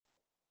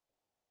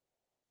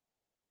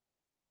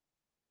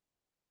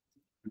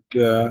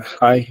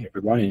Hi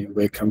everyone, and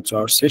welcome to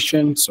our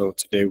session. So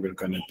today we're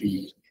going to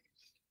be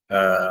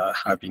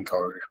having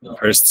our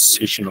first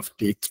session of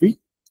day 3,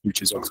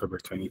 which is October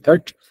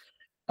 23rd.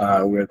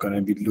 We're going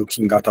to be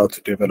looking at how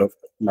to develop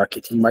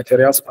marketing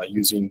materials by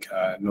using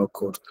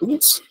no-code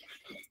tools.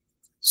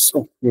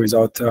 So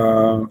without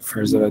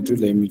further ado,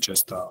 let me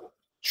just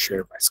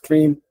share my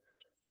screen.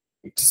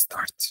 Let's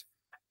start.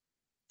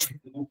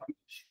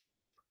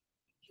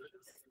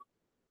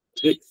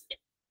 Okay.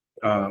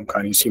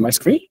 Can you see my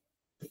screen?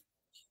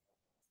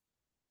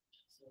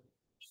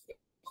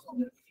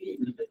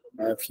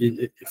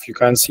 If you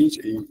can see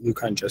it, you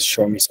can just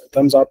show me some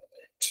thumbs up.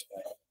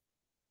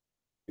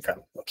 You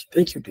can. Okay,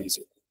 thank you,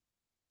 Daisy.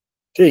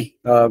 Okay,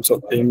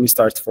 so let me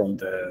start from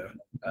the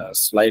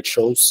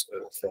slideshows,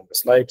 from the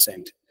slides,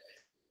 and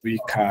we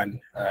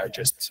can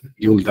just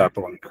build up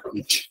on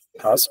each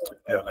task,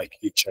 like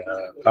each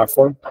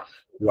platform,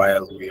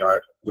 while we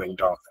are going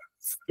down.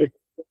 Okay.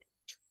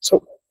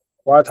 So,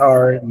 what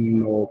are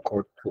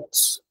no-code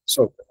tools?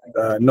 So,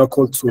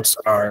 no-code tools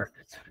are,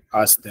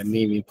 as the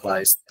name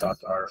implies, that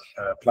are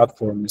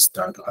platforms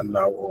that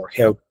allow or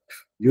help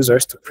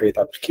users to create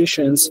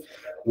applications,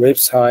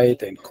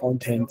 website, and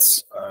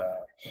contents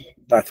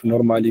that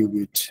normally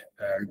would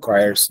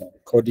require some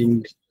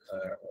coding,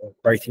 or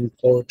writing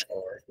code,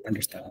 or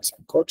understanding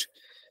some code.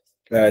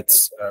 But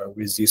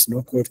with these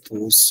no-code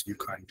tools, you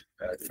can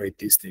create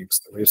these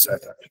things, the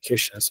website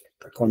applications,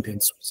 the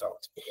contents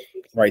without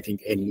writing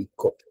any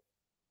code.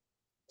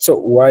 So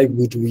why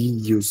would we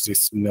use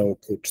this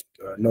no-code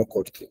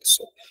tools?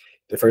 So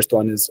the first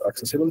one is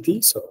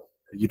accessibility. So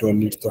you don't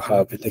need to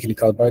have a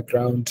technical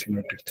background in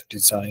order to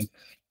design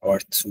or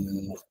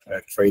to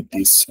create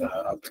these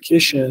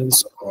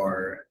applications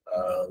or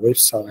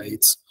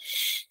websites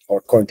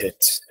or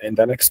content. And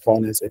the next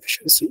one is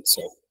efficiency.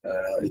 So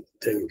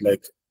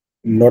like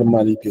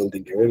normally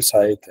building a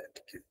website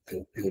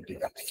and building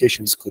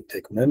applications could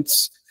take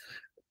months,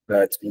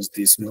 but with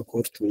these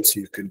no-code tools,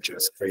 you can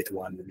just create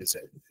one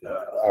within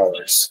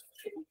hours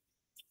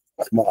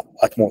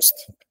at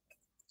most.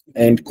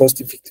 And cost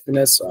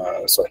effectiveness,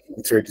 so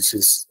it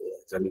reduces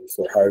the need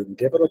for hiring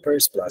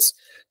developers, plus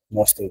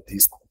most of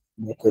these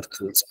no-code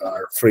tools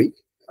are free,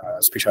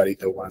 especially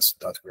the ones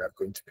that we are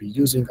going to be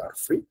using are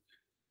free.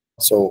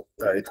 So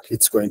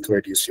it's going to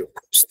reduce your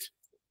cost.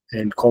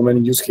 And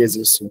common use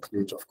cases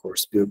include, of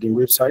course, building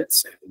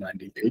websites and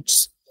landing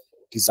pages,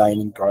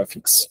 designing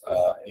graphics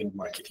and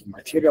marketing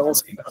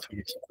materials, and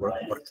automating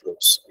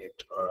workflows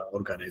and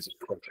organizing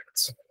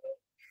projects.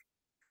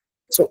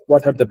 So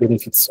what are the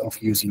benefits of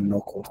using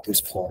no-code tools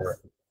for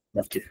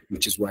marketing,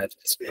 which is what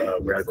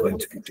we are going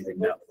to be doing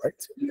now,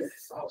 right?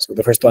 So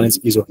the first one is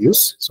ease of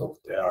use. So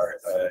they are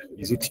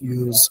easy to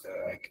use,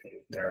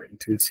 they're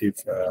intuitive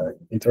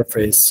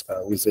interface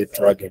with a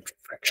drag and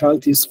drop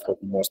functionalities for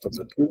most of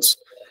the tools.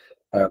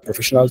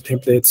 Professional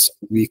templates,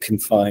 we can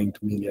find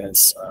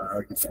millions,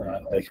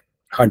 like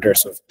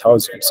hundreds of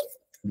thousands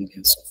of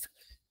millions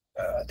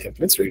of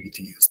templates, ready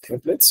to use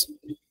templates.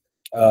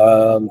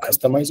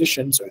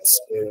 Customization, so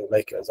it's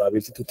like the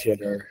ability to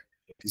tailor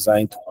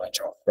design to match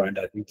our brand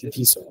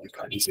identity, so you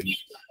can easily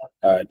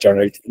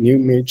generate new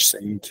images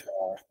and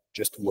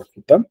just work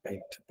with them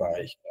and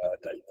by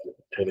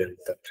tailoring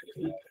them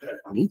to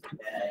your need.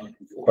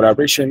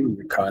 Collaboration,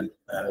 you can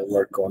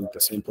work on the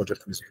same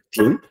project with your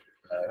team,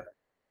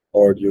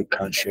 or you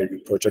can share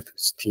your project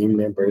with team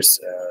members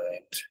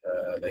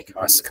and like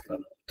ask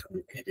them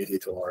to edit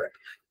it or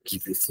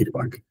give you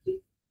feedback.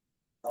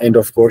 And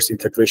of course,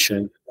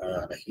 integration.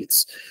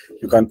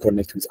 You can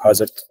connect with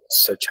other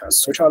such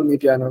as social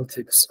media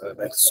analytics,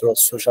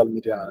 social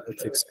media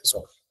analytics, and so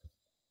on.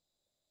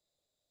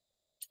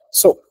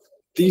 So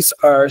these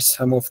are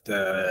some of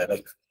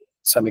the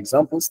some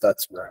examples that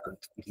we are going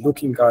to be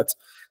looking at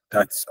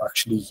that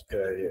actually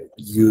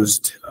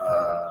used.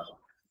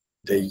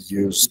 They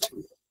used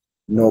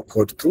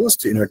no-code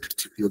tools in order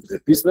to build the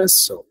business.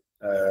 So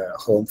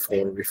Home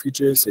for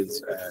Refugees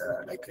is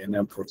like a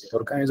non-profit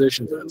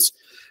organization that's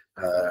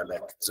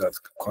that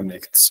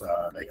connects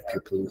like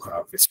people who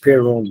have a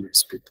spare room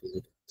with people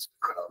who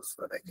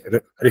have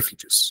like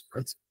refugees,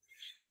 right?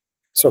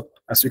 So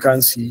as you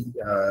can see,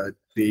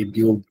 they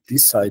build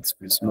these sites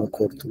with no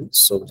code tools,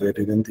 so they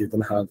didn't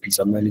even have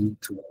the money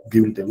to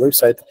build the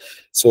website.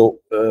 So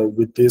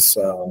with this,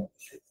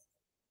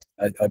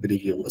 I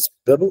believe it was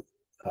double.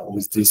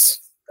 With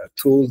this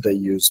tool they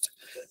used,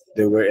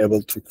 they were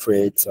able to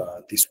create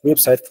this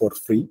website for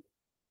free.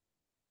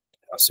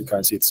 As you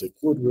can see, it's a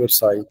good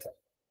website.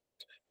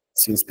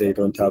 Since they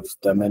don't have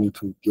the money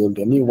to build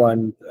a new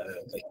one,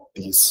 like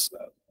this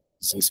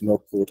no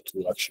code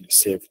to actually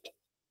save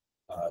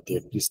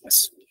their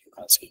business. You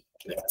can see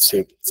they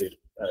save their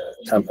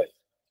company.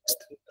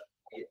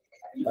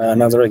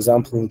 Another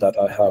example that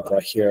I have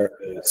right here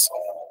is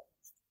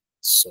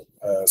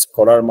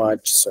Scholar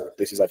Match. So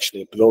this is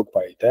actually a blog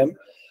by them.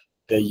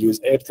 They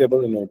use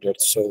Airtable in order,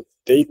 so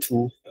they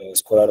too,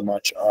 Scholar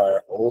Match,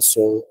 are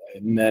also a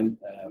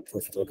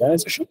non-profit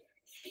organization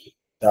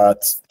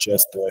that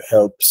just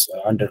helps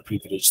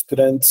underprivileged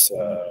students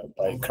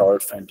by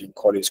crowdfunding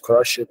college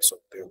scholarships. So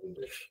they will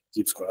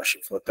give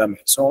scholarship for them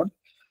and so on.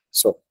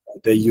 So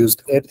they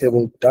used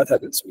Airtable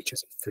database, which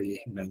is a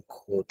free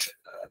non-code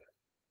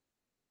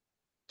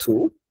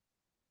tool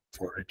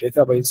for a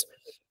database,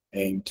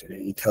 and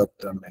it helped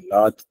them a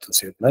lot to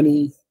save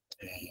money,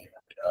 and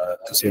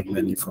to save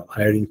money from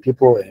hiring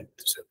people, and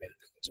to save money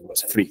because it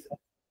was free.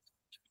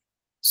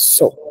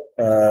 So,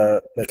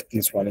 like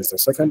this one is the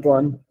second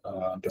one.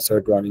 The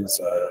third one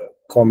is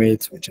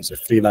Comet, which is a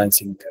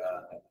freelancing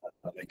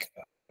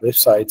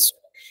websites.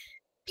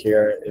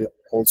 Here,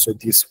 also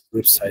this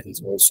website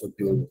is also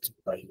built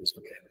by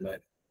using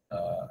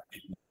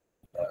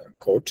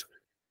code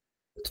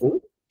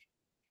tool.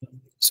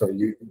 So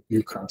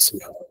you can see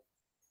how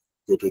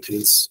good it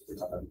is.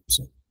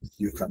 So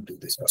you can do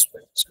this as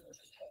well. So,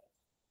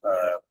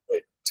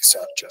 these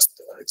are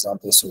just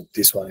examples. So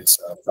this one is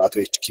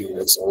HQ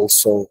is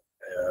also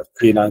a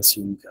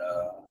freelancing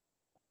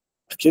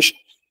application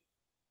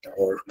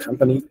or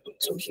company.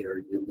 So here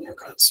you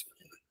can see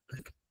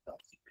like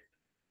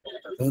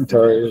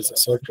inventors,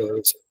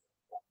 circles.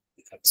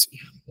 You can see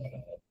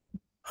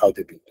how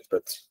they build it.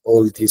 But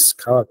all these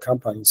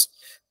companies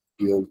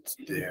build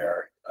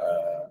their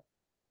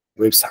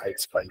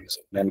websites by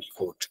using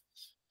non-code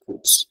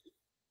tools.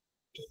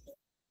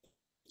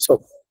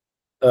 So,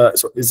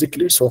 so is it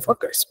clear so far,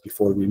 guys?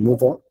 Before we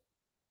move on,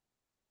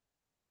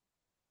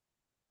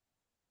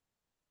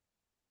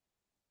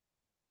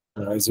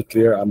 is it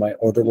clear? Am I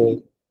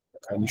audible?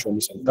 Can you show me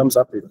some thumbs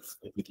up if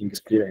everything is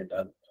clear and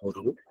I'm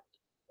audible?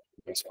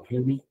 You guys can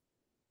hear me?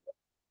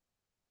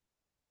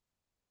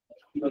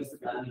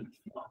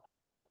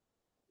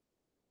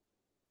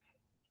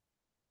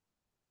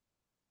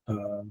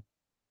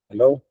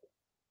 Hello?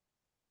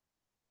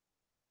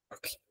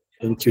 Okay.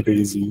 Thank you,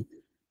 Daisy.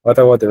 What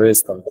about the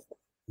rest of it?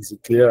 Is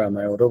it clear? Am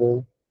I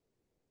audible?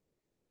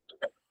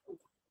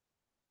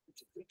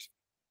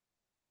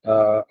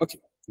 Okay,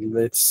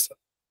 let's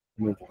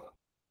move on.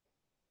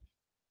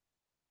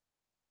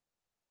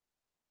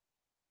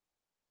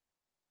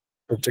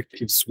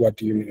 Objectives, what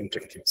do you mean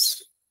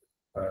objectives?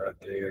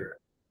 There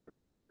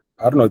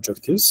are no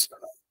objectives,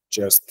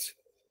 just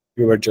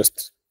we were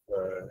just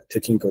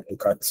taking a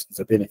look at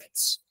the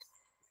benefits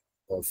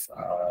of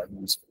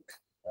using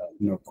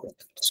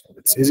no-code. So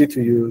it's easy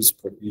to use,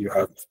 but you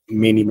have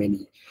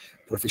many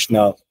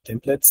professional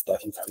templates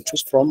that you can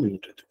choose from in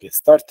order to get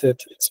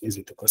started. It's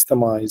easy to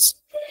customize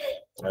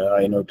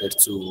in order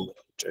to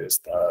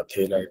just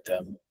tailor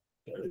them,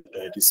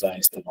 the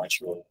designs to match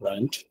your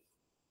brand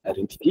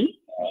identity,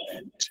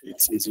 and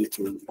it's easy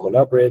to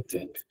collaborate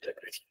and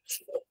integrate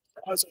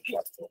other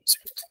platforms.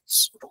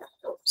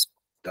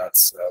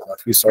 That's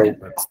what we saw,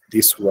 but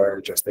these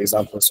were just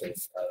examples of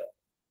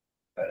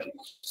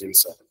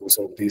things.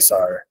 So these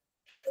are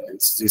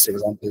these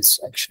examples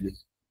actually.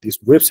 These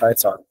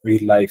websites are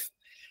real life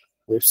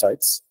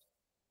websites.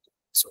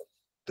 So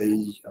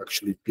they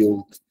actually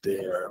build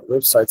their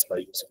websites by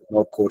using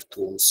no-code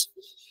tools.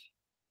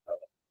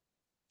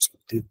 So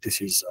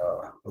this is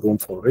room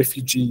for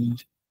refugee.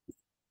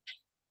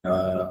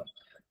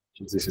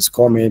 This is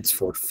Comet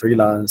for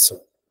freelance.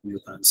 So you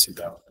can see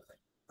that.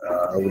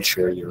 I will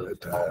share you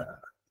the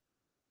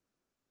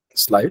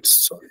slides,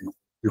 so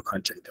you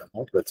can check them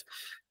out. But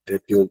they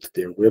build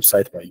their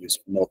website by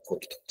using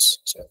no-code tools.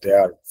 So they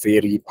are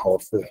very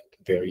powerful,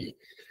 very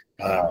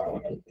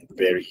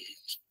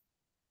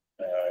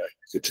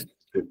good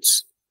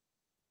tools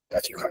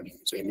that you can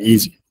use and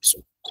easy.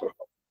 So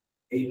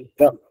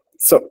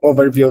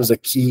overview of the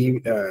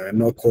key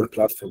no-code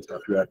platforms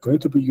that we are going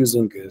to be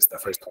using is the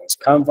first one is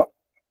Canva,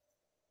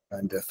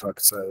 and the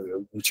fact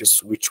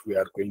which we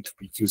are going to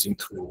be using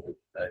to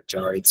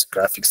generate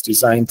graphics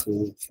design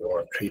tool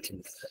for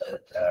creating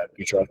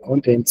visual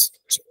content.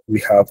 So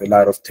we have a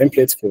lot of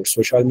templates for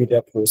social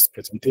media posts,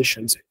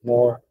 presentations, and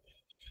more.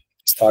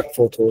 Stock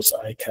photos,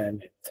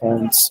 icon,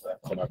 fonts,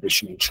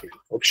 collaboration and sharing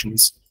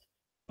options.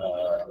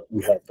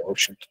 We have the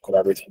option to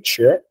collaborate and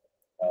share.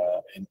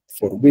 And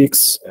for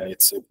Wix,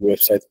 it's a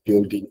website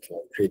building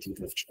for creating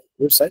professional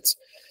websites.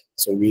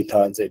 So we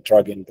have the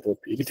drag and drop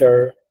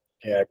editor,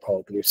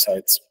 AI-powered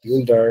websites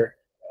builder,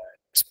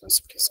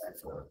 responsive design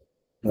for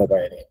mobile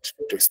and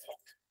desktop.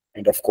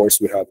 And of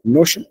course, we have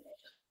Notion,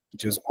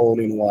 which is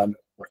all-in-one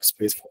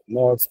workspace for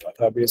notes,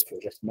 database,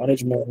 project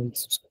management,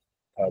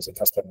 as a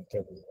custom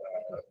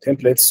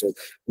templates. So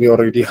we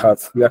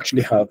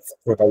actually have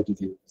provided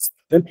you with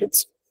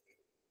templates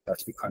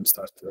that you can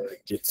start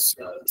get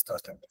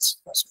started with.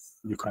 So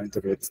you can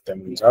integrate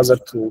them with other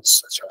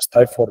tools such as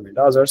Typeform and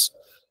others,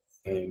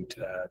 and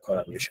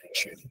collaboration and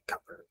sharing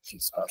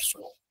capabilities are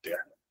also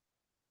there.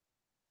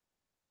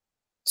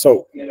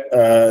 So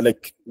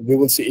like we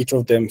will see each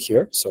of them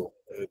here. So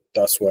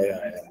that's why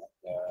I am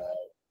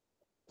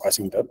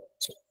passing them.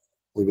 So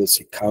we will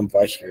see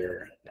Canva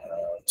here.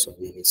 So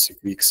we will see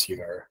Wix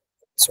here.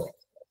 So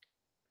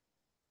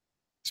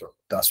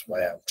that's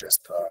why I'm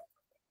just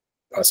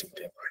passing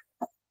them.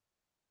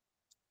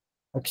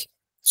 Okay.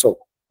 So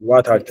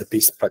what are the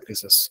best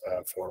practices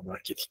for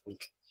marketing,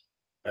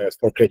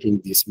 for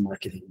creating these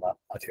marketing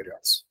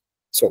materials?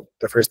 So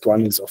the first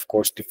one is, of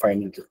course,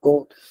 defining your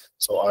goal.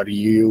 So are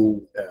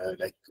you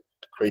like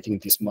creating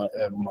these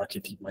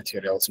marketing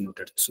materials in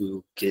order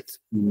to get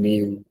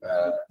new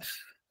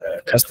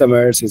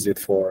customers? Is it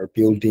for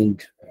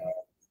building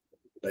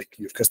like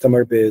your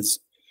customer base,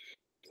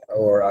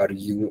 or are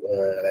you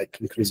like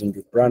increasing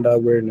your brand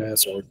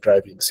awareness or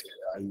driving sales?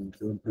 Are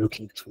you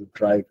looking to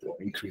drive or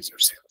increase your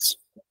sales?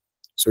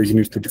 So you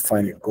need to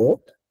define your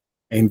goal,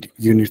 and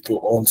you need to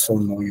also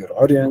know your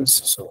audience.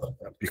 So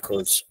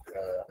because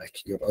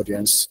like your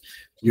audience,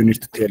 you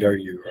need to tailor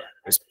your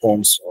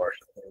response or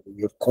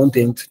your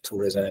content to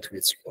resonate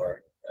with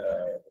your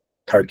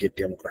target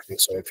demographic.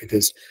 So if it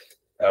is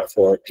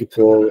for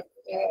people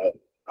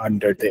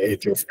under the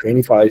age of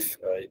 25,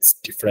 it's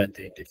different.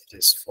 And if it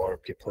is for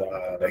people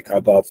like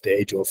above the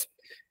age of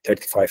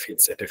 35,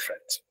 it's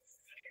different.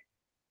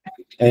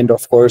 And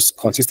of course,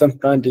 consistent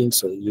branding.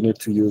 So you need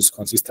to use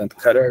consistent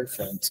color,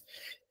 fonts,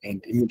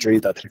 and imagery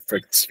that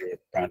reflects your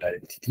brand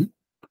identity.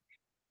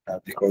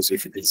 Because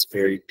if it is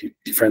very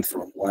different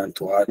from one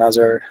to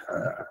another,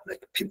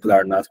 like people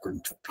are not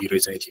going to be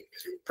resonating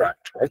with your brand,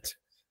 right?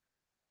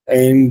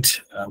 And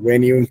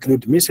when you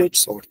include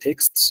messages or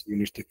texts, you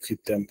need to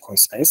keep them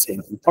concise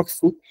and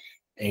impactful,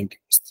 and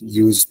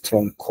use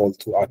strong call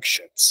to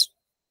actions,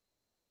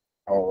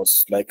 or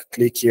like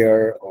click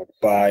here or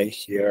buy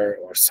here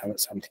or something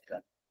like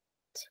that.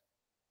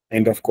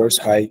 And of course,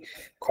 high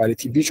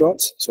quality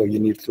visuals. So you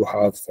need to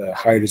have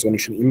high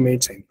resolution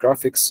image and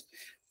graphics,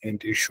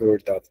 and ensure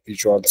that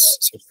visuals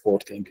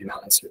support and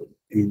enhance your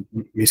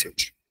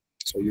message.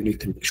 So you need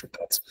to make sure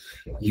that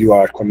you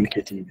are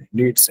communicating your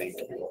needs and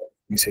your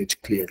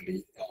message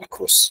clearly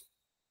across.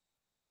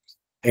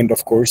 And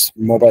of course,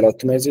 mobile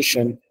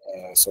optimization.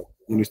 So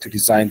you need to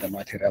design the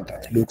material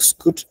that looks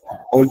good on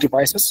all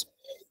devices.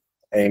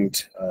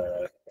 And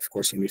of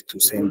course, you need to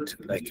send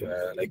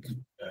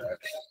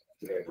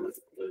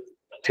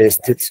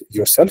test it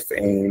yourself,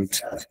 and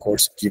of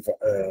course give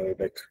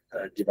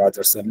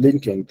others a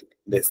link and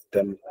let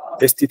them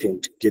test it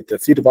and get the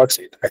feedbacks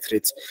and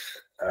iterate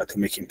to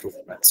make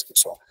improvements and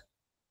so on.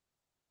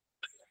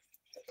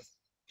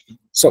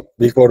 So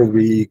before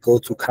we go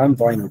to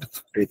Canva in order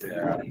to create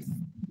an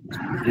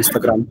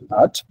Instagram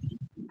ad,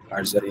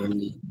 are there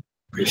any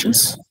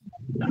questions?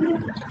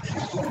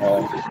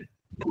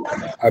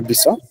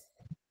 Abdissa?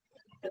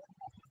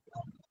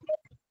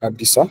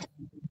 Abdissa?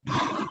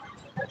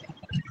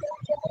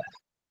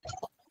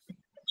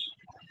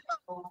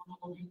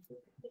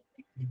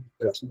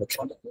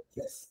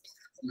 Yes,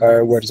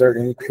 were there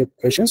any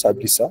questions,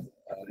 Abdissa?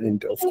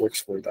 And of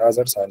course, for the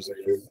others, are there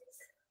any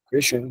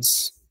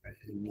questions,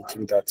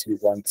 anything that you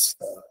want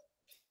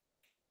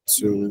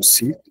to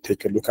see,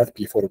 take a look at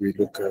before we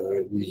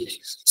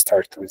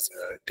start with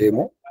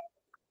demo?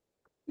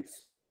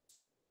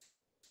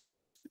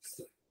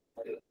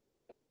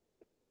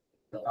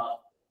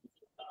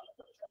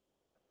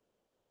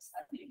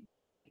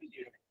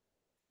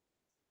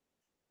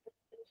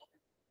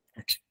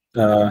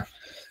 Okay.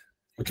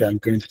 Okay, I'm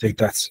going to take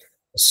that.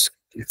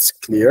 It's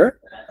clear.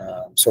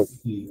 So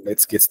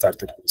let's get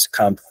started with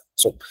Canva.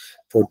 So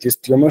for this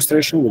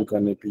demonstration, we're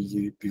going to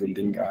be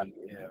building an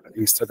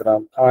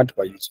Instagram ad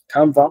by using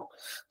Canva.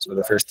 So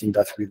the first thing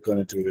that we're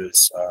going to do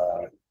is,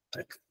 I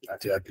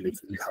believe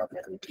we have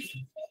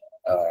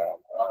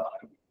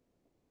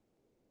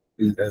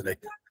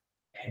like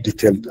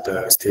detailed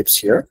the steps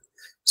here.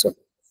 So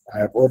I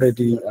have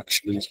already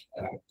actually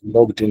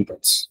logged in,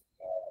 but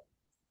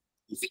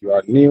if you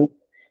are new,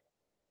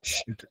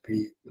 should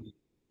be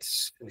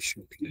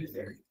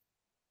there.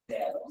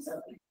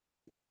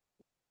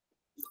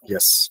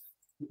 Yes.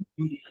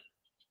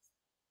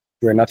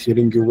 We're not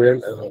hearing you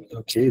well.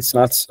 Okay, it's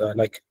not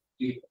like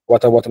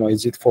what about now?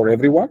 Is it for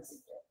everyone?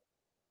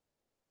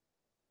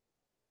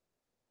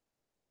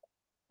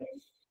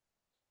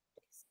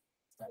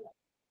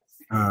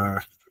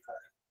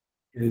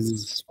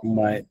 Is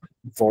my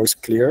voice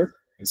clear?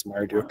 Is my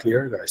audio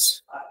clear,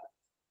 guys?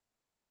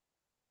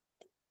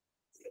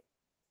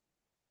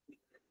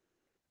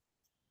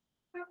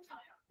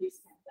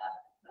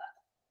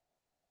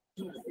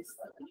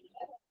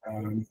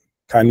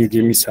 Can you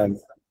give me some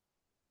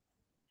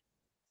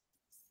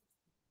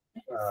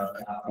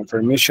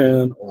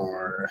confirmation,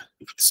 or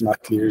if it's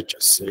not clear,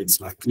 just say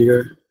it's not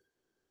clear.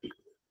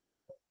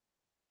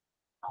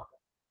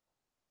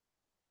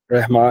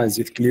 Rehma, is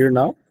it clear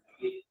now?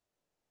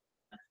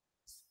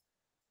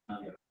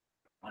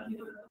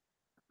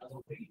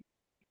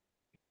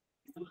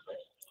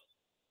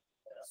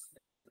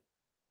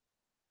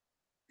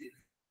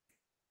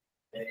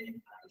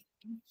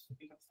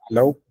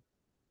 Hello?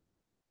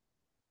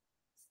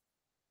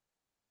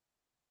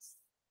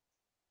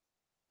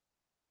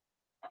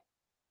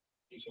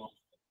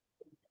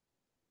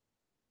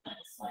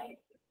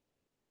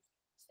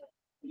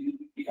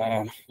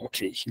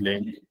 Okay,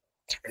 let me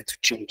try to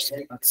change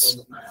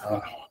that.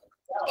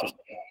 Okay.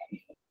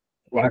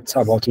 What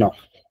about now?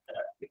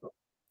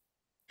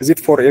 Is it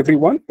for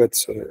everyone? But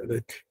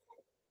like,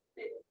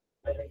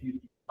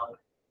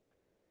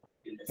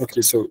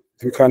 okay, so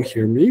you can't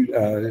hear me.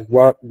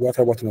 What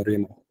about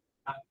Noremo?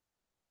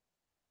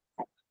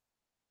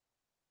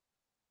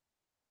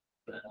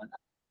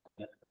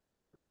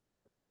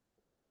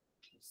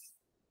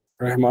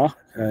 Rahma,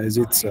 is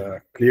it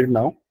clear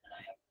now?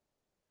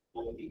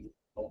 Okay.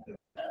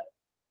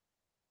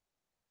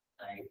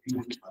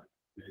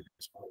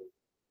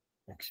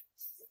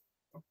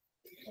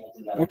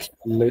 Okay,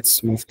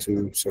 let's move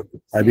to, so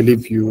I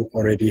believe you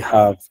already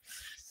have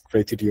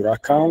created your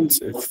account.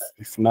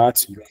 If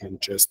not, you can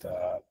just,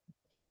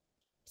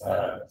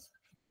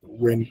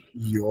 when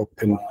you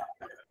open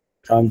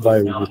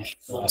Canva, it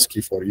will ask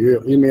you for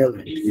your email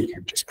and you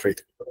can just create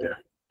it there.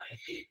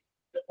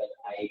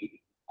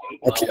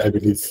 Okay, I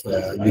believe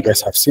you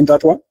guys have seen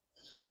that one.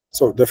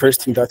 So the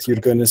first thing that you're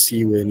gonna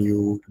see when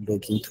you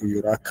log into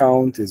your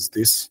account is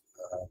this.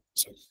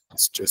 So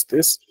it's just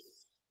this.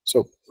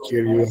 So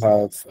here you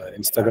have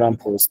Instagram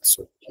posts.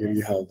 So here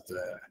you have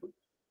the,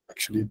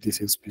 actually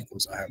this is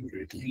because I have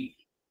already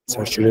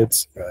searched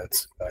it,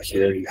 but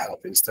here you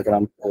have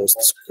Instagram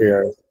posts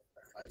where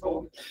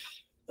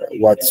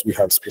what we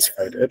have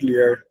specified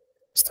earlier,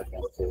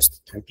 Instagram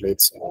post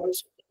templates,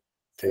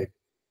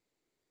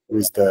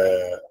 with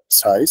the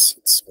size,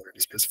 it's already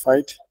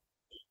specified.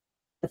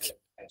 Okay,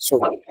 so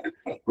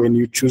when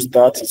you choose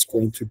that, it's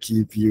going to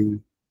give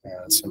you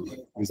some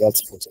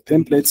results for the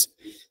templates.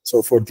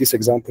 So for this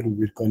example,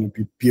 we're going to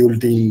be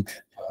building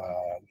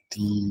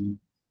the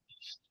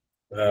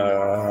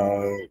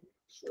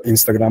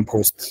Instagram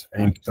post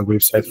and the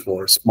website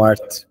for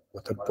smart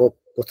water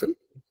bottle.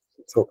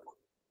 So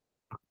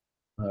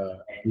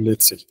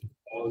let's see,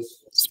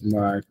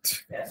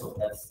 smart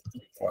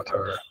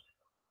water.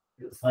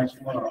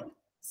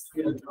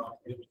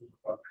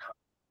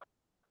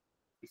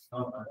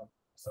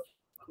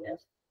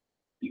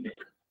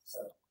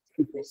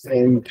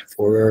 And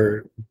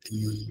for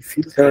the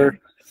filter,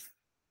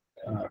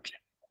 okay,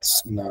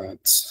 it's not,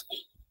 it's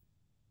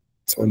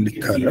only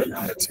color,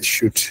 but it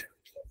should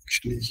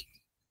actually,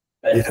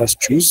 it has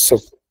choose. So,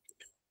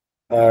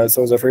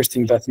 so the first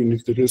thing that we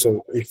need to do,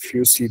 so if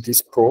you see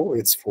this pro,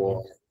 it's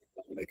for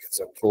like it's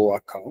a pro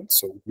account.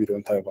 So we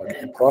don't have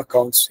a pro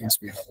account since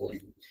we have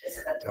only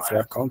the free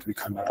account. We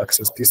cannot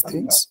access these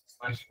things.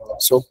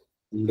 So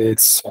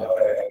let's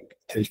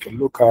take a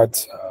look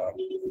at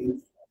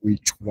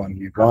which one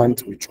we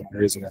want, which one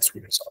resonates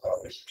with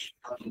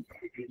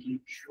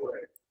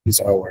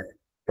our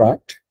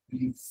brand.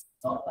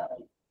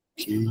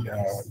 Okay,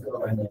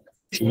 I'm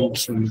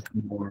thinking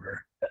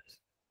more.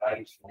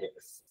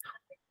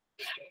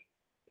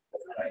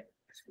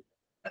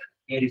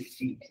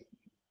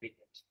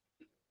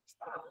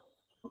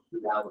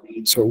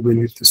 So we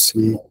need to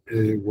see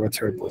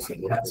what are both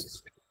of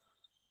those.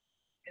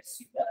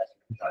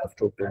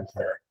 October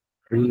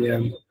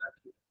premium.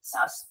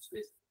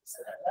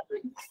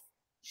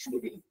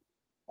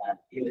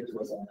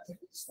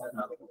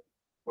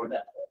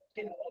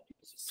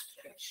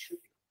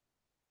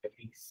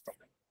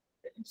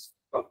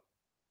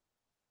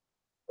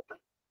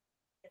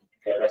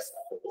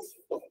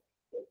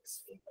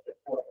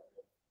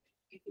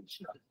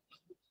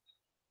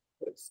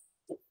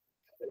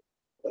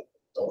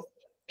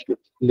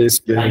 Let's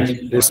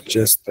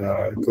just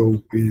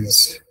go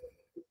with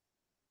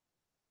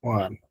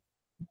one.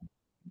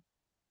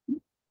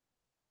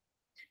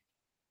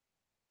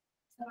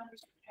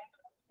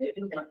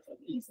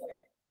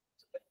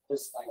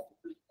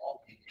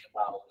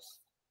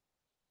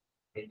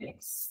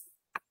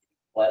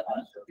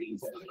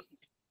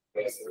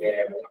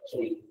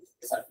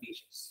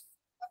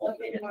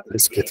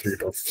 Let's get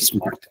rid of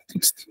smart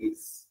text.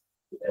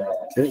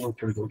 Okay,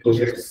 open Google.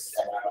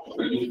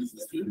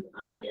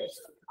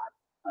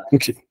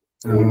 Okay,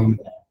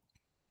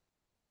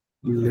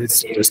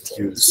 let's just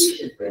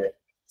use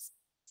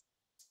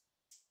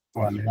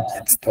one and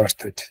get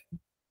started.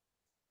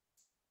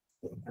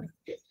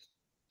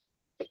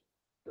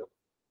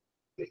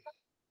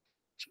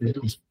 We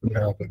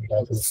have a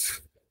lot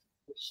of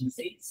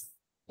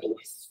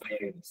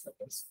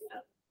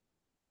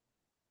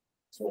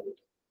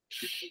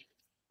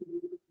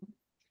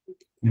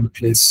in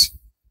place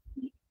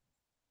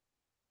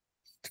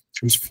to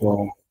choose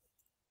from,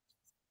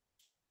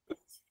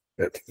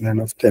 but none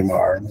of them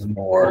are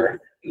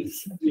more.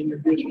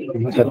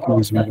 I'm not happy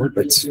with more,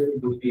 but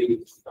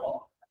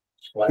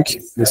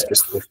okay, let's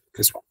just look at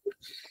this one.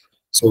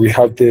 So we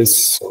have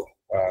this, so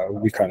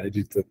we can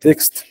edit the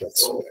text, but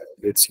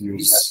let's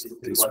use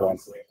this one.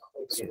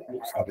 So we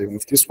have it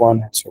with this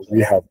one. So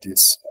we have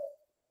this,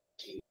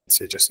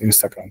 say just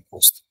Instagram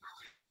post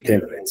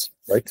templates,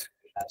 right?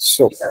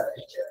 So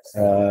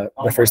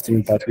the first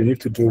thing that we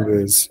need to do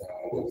is,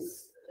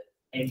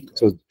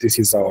 so this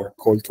is our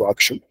call to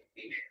action,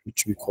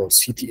 which we call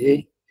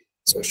CTA.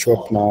 So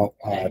shop now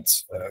at,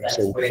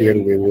 so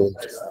here we will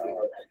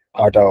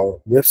add our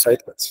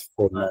website, but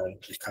for now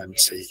we can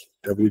say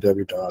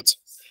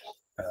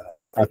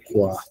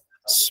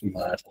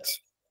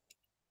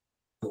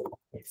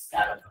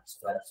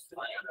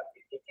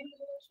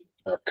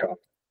www.aquasmart.com.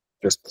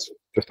 Just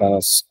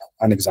as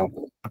an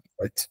example,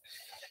 right?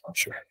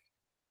 Sure.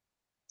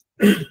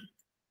 Okay.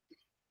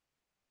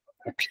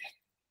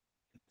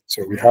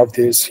 So we have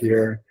this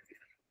here.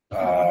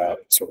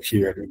 So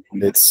here,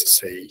 let's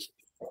say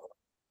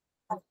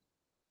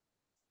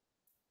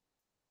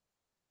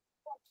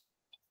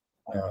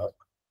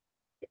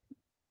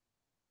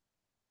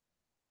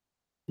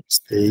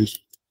stay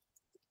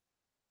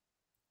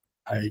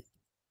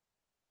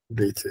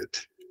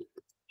hydrated.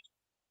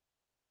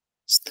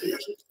 Stay.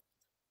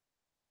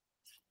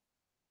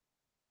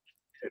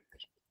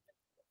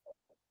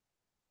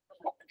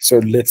 So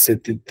let's say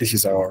this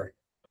is our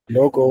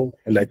logo,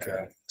 like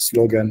a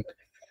slogan.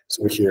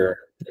 So here,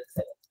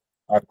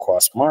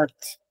 Aqua Smart.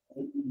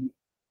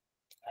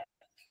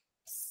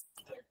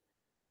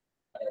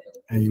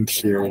 And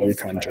here we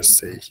can just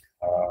say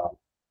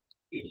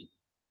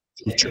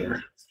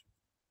feature.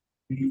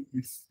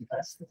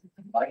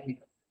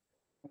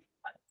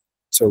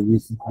 So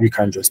we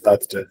can just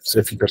add the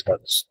features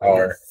that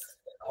our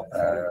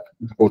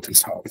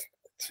bottles have.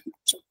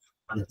 So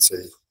let's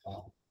say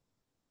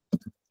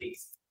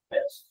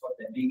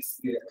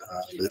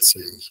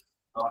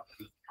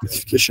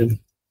notification.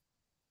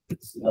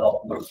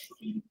 So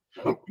we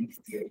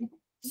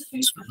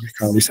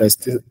can resize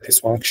this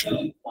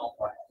function.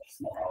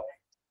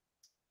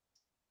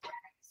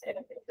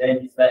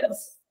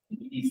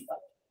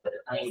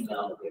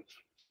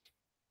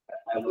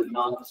 I would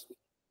not.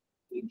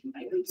 I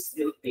would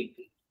still think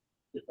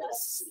the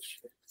best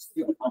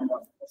still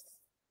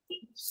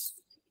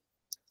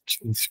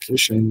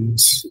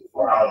notifications.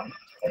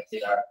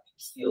 They are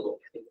still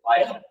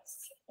violent.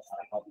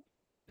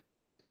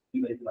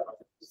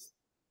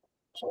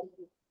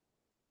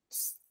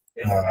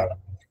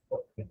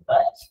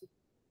 But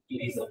it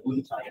is a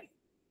good time.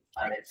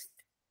 And it's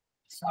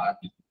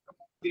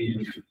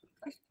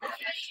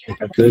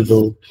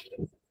level,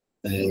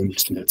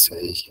 and let's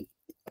say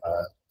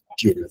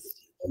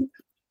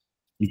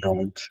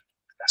don't.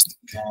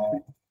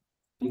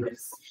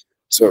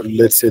 So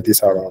let's say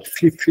these are our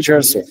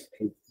features. So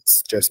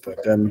it's just a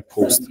demo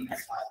post.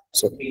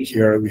 So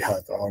here we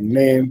have our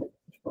name,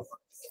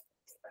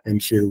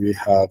 and here we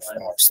have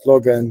our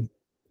slogan: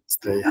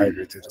 "Stay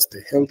hydrated,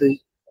 stay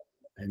healthy."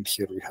 And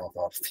here we have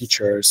our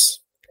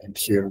features, and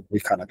here we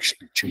can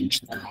actually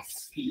change the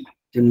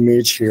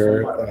image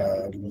here.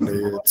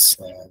 Let's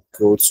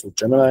go to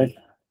Gemini.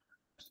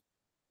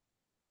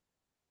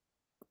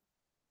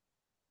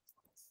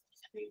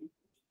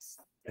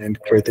 And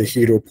create a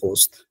hero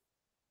post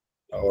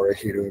or a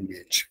hero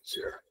image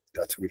here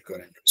that we're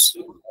going to use.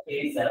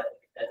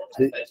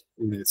 Okay,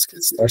 let's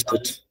get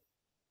started.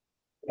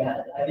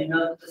 Okay.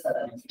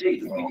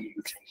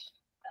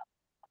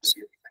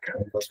 So I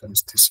can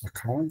use this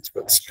account,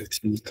 but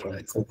let me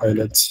try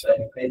Copilot.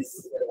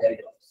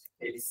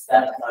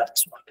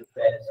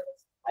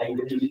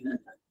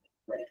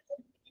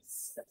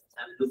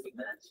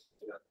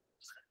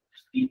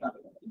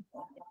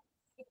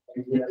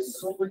 There are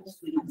so many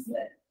things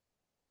that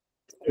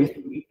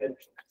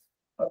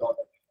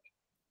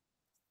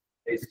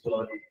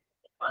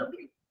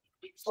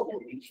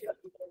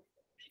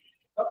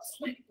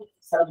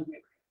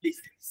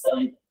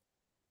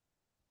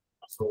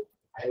so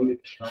I will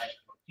try to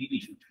continue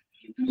to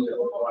do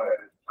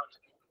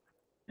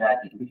that.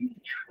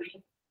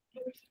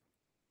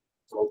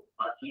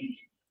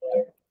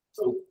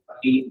 So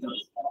again,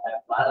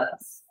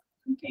 balance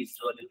is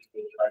so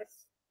difficult.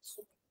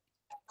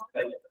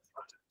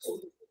 So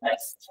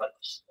next one.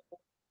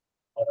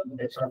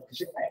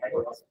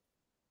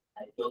 I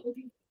don't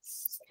think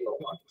still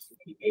want to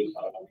be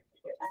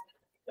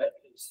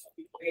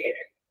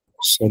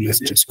so let's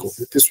just go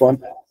with this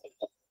one.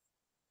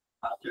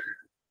 After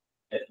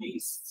at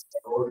least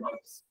 4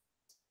 months,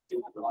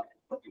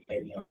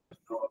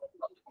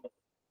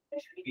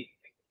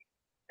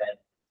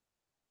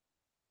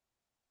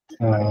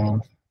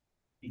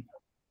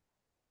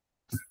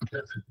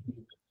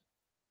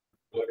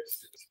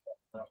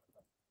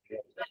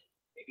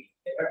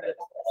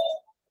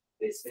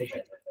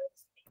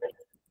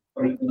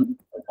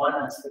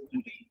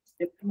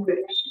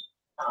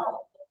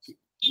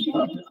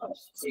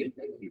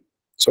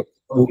 so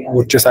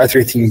we're just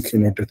iterating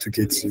in order to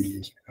get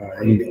the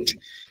image.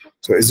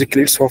 So is it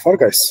clear so far,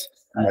 guys?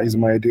 Is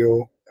my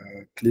audio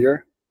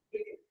clear?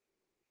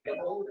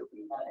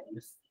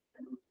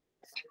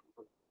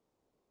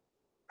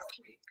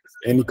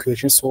 Any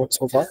questions so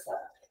far?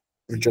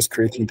 We're just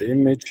creating the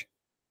image.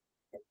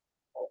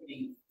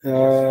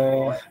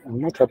 I'm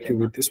not happy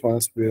with this one.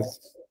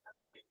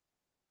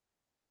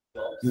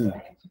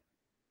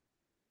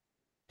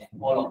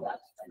 All of that.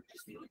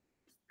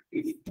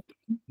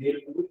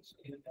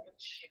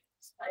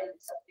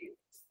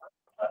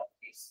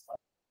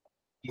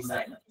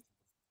 Design.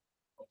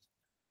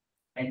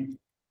 And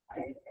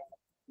okay,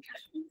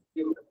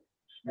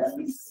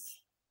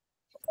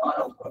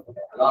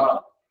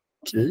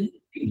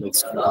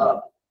 let's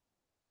go.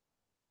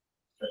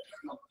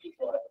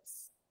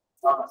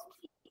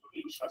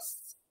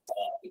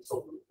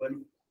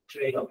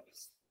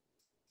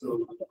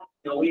 So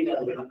the way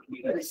that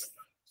we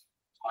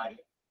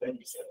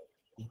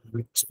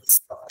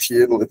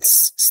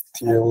it's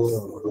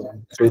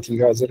still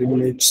creating other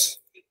images.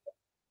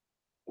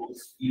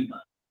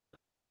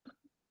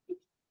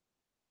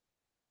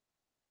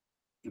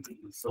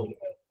 So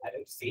I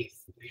would say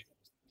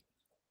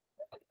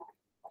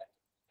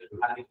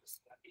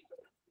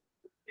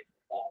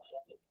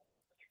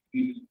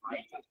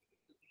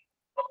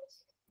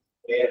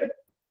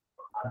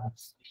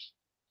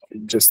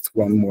Just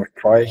one more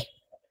try,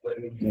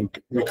 and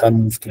we can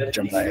move to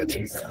Gemini. I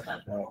think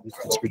we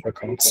can switch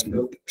accounts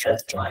and try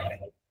Gemini.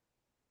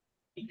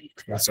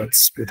 Because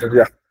that's better.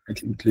 Yeah, I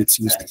think let's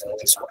use this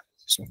one.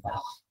 So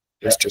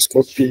let's just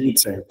copy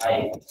it and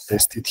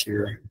paste it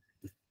here.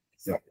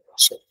 Yeah,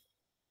 so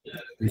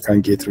we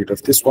can get rid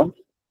of this one.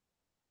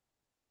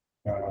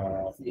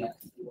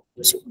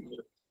 So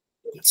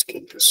let's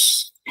get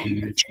this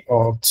image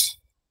out.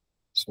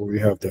 So we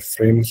have the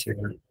frame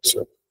here.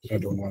 So I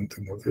don't want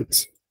to move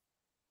it.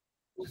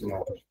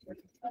 No.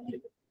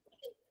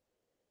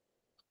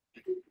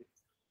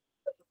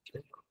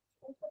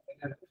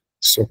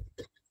 So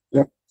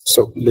yeah.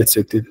 So let's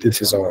say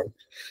this is our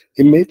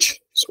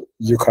image. So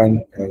you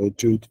can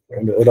do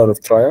a lot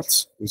of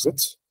trials with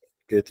it,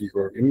 get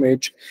your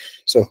image.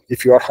 So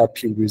if you are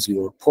happy with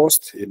your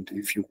post and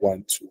if you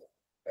want to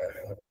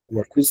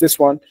work with this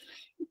one,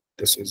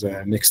 this is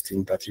the next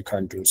thing that you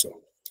can do.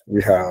 So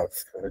we have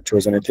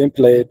chosen a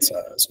template.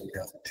 So we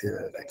have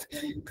to like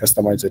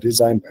customize the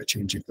design by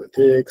changing the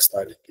text,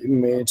 adding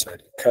image,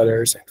 adding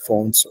colors and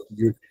fonts. So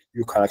you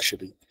can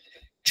actually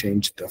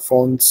change the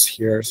fonts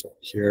here. So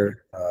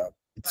here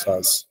it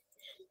has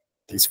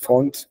this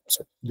font,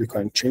 so you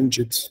can change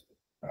it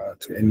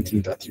to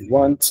anything that you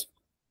want.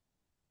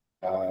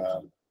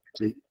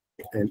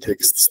 And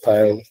text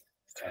style, you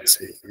can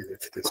say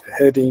if it is a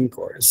heading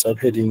or a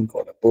subheading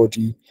or a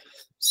body.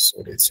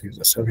 So let's use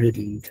a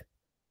subheading.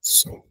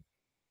 So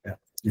yeah,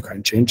 you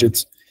can change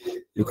it.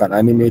 You can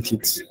animate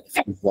it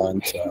if you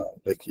want.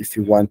 Like if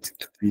you want it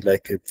to be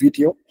like a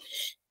video,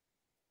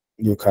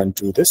 you can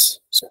do this.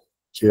 So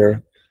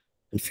here,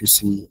 if you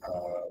see,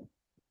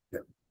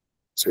 yeah,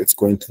 so it's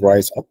going to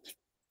rise up.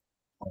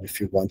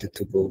 If you want it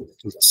to go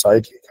to the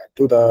side, you can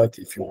do that.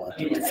 If you want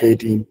it to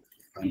fade in, you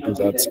can do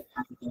that.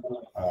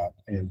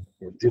 And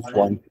for this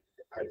one,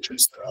 I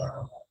just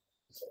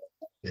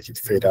let it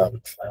fade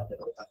out.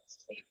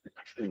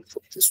 And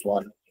for this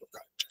one, you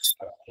can just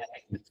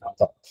make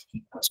it up.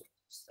 So,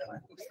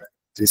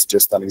 this is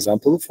just an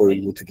example for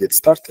you to get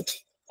started.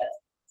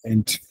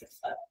 And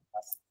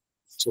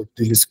so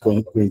this is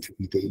going to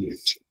be the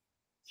image.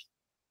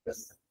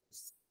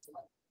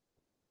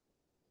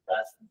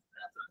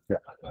 Yeah.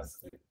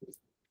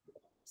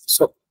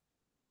 So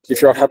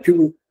if you are happy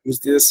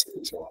with this,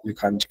 so you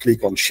can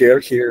click on share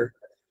here.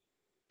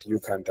 You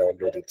can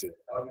download it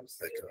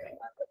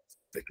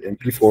like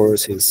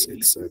MP4.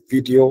 It's a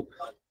video,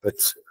 but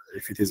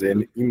if it is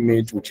an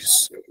image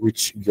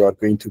which you are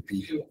going to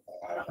be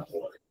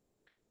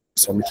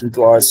submitting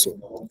to us, so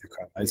you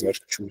can either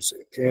choose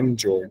a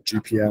PNG or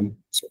GPM.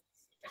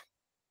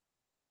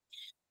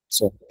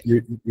 So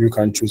you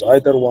can choose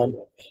either one.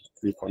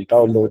 Click on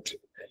download.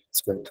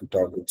 It's going to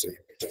download the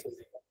image.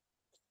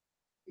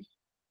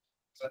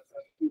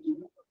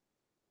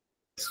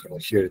 So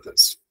here it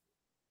is.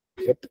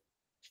 Yep.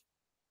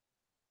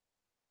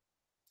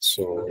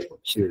 So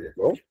here you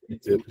go.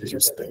 This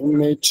is the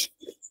image.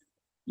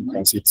 You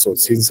can see it. So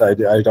since I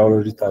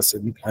downloaded it as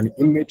an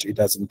image, it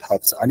doesn't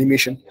have the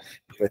animation.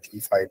 But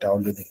if I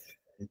download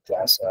it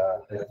as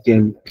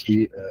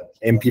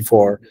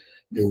MP4,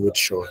 it would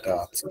show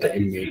the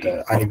image,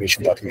 the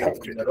animation that we have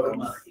created.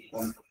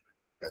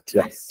 But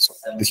yeah, so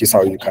this is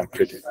how you can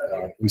create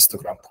an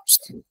Instagram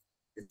post.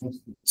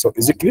 So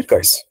is it clear,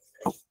 guys?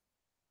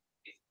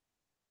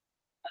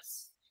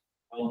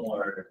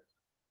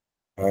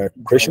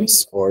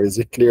 Questions, or is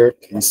it clear?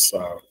 Please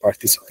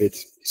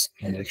participate. Please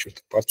make sure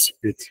to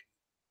participate.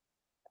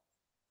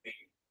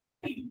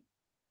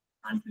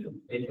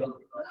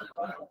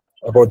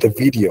 About the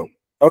video.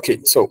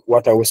 Okay, so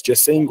what I was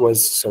just saying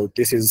was, so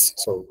this is,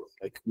 so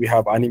like we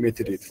have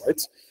animated it,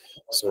 right?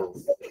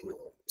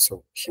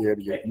 So here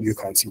you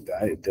can see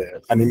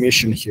the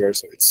animation here.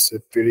 So it's a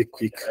very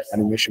quick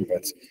animation,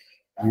 but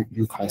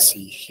you can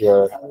see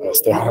here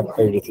as they have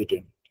highlighted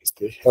it,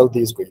 the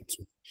healthy is going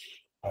to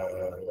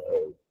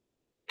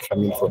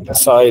coming from the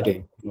side,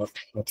 and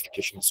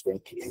notification is going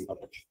to come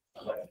up,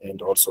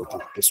 and also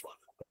this one,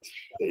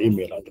 the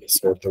email address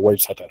or the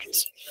website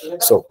address.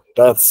 So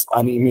that's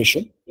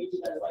animation.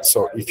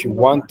 So if you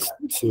want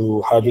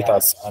to have it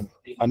as an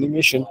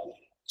animation,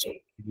 so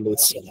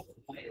let's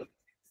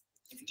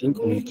I think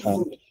we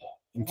can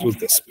increase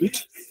the speed,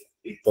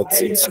 but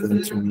it's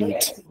going to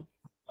need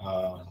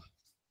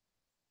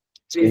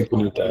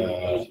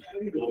a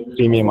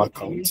premium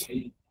account.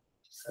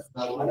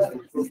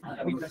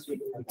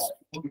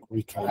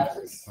 We can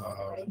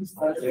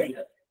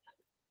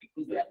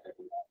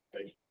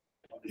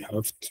we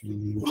have to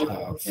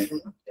have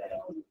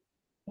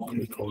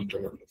click on the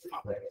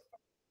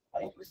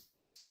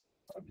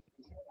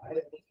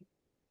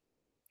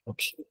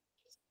okay.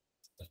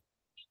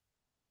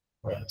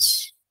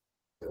 Yes.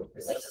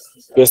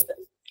 Just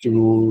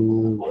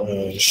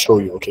to show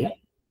you, okay.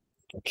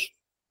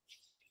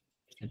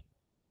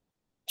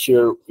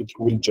 Here it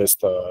will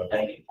just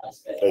like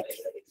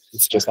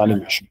it's just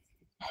animation.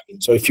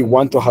 So if you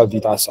want to have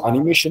it as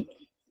animation,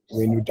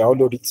 when you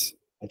download it,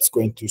 it's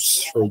going to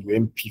show you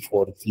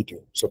MP4 video.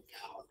 So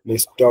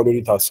let's download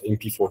it as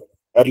MP4.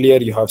 Earlier,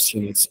 you have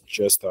seen it's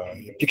just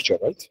a picture,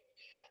 right?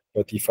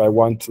 But if I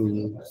want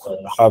to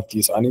have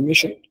this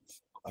animation,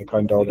 I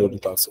can download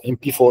it as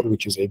MP4,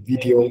 which is a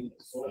video,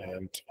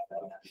 and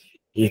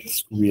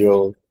it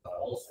will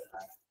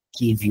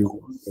give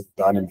you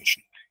the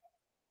animation.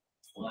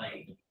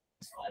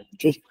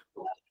 Okay,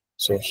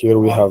 so here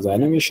we have the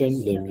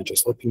animation. Let me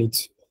just open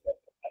it.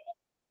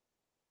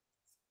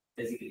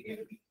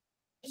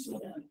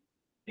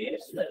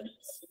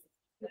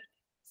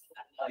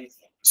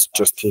 It's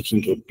just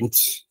taking a bit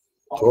to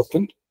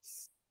open.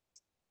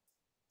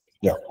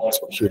 Yeah,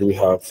 so here we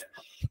have,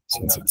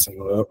 since it's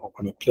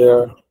on a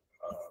player,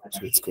 so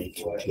it's going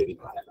to play it.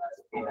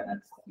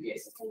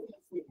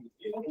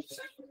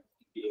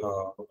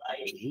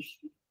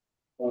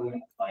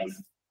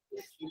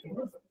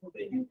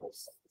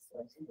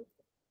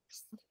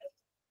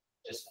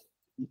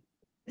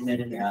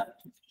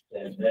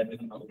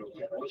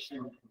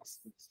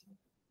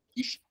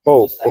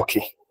 Oh,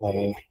 okay.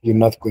 You're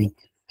not going to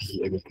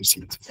be able to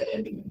see it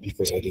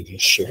because I didn't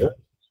share.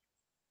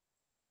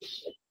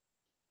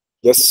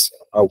 Yes,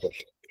 I will.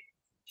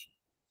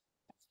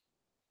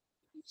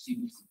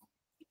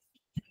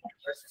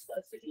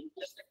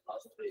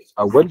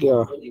 I will.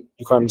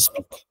 You can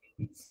speak.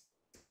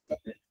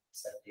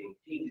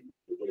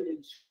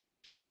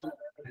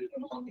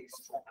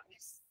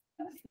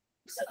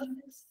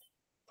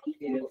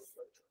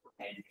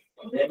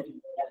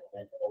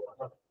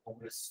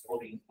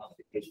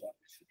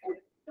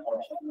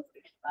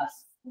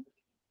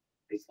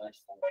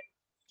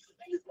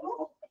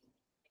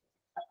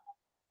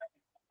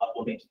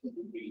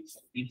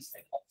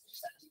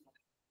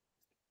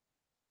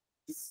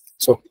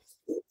 So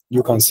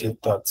you can see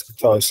that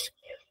it has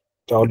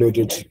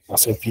downloaded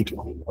as a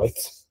video, right?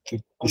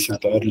 This is the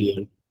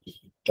earlier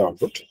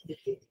download.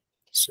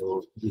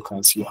 So you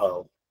can see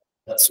how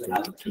it's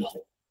going to play.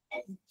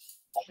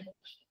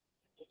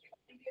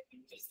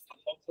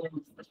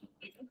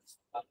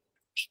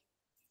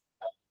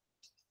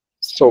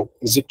 So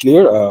is it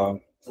clear?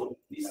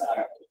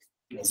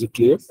 Is it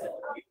clear?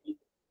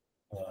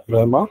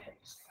 Rahima?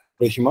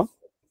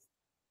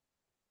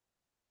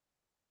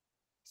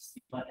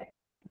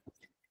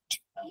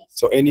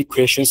 So any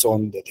questions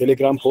on the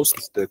Telegram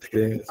post,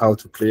 how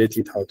to create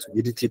it, how to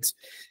edit it,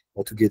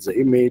 how to get the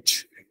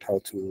image, and how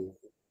to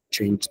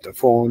change the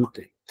font,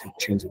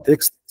 change the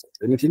text,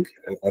 anything?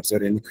 Are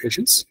there any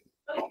questions?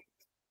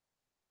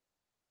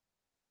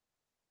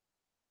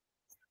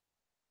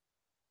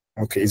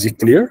 Okay, is it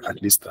clear?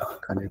 At least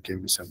can you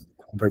give me some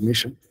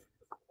confirmation?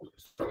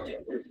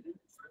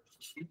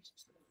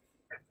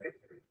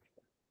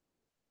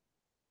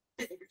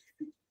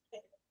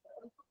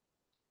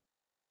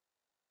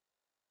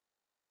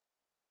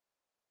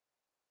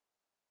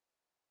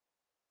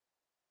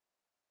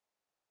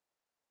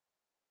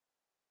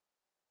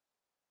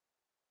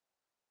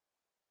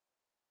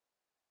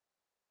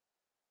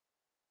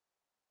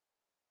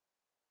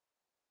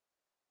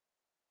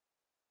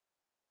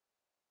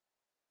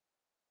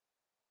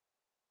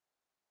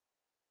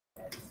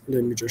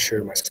 Let me just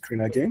share my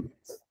screen again.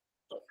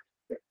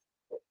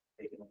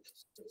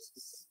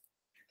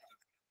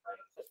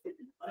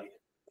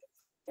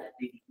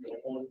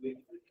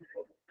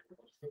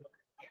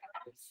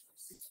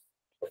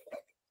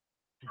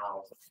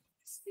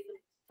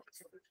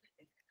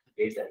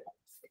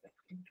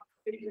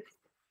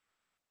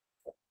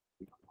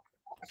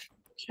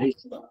 Okay.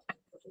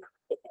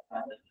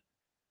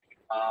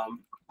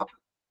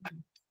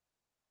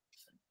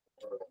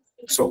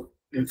 So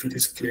if it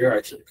is clear,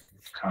 I think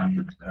we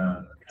can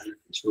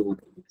to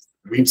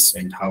reads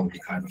and how we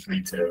can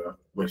create a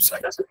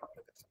website.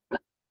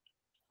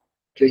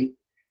 Okay.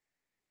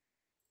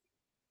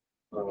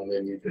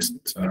 Let me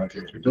just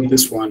do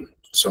this one.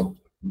 So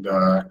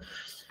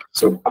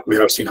we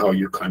have seen how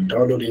you can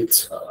download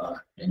it,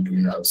 and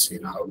we have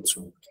seen how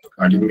to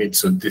animate.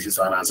 So this is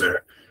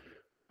another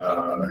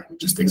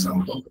just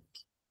example.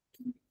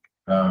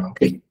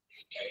 Okay.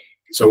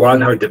 So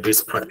what are the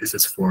best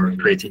practices for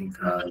creating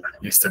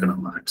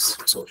Instagram ads?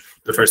 So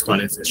the first one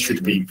is it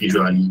should be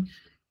visually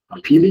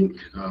appealing.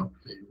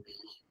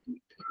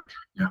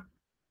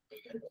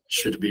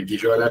 Should be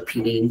visually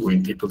appealing.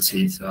 When people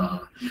see it,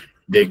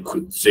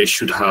 they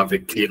should have a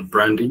clear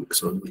branding,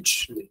 so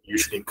which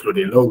usually include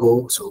a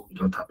logo. So we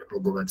don't have a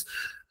logo, but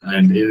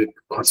and a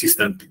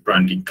consistent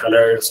branding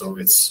color. So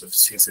it's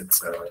since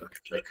it's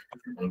like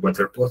a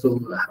water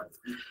bottle, I have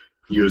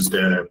used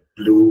a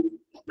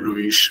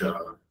bluish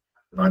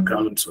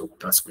background, so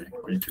that's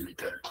going to be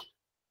the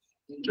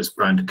just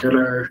brand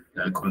color,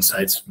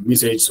 concise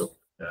message. So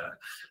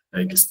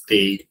like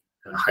stay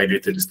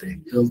hydrated, stay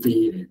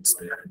healthy, and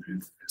stay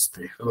hydrated,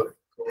 stay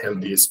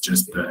healthy is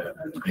just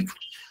like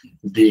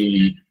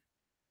the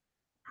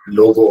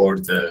logo or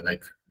the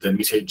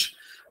message,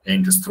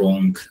 and the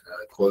strong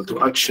call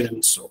to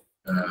action. So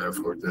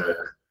for the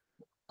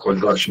call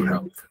to action, we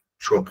have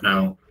shop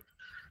now,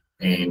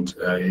 and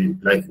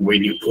like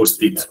when you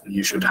post it,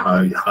 you should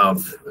have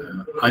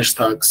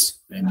hashtags,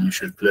 and you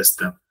should place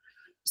them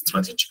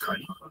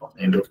strategically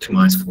and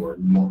optimize for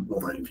more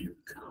mobile viewing.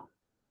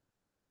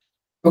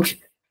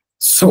 Okay,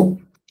 so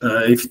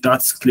if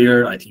that's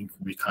clear, I think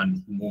we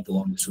can move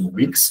on to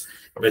Wix.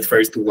 But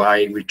first,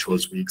 why we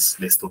chose Wix?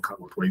 Let's talk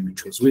about why we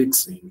chose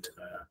Wix and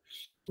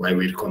why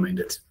we recommend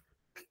it.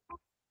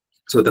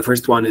 So the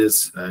first one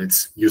is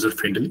it's user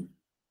friendly,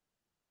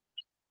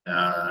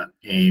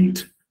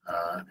 and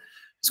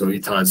so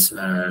it has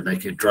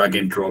like a drag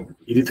and drop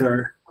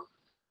editor.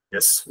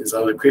 Yes, is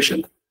that a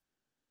question?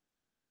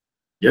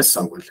 Yes,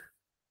 I will.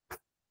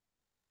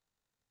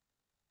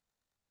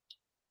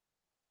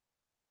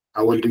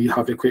 Do you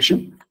have a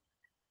question?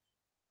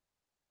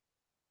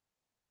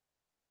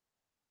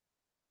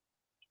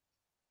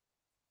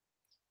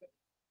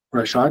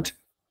 Rashad?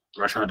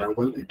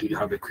 Rashad, do you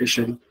have a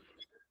question?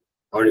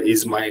 Or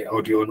is my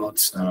audio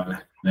not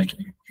like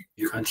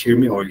you can't hear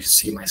me or you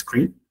see my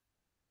screen?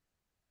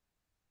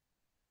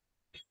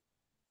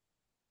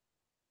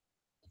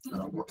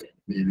 Okay,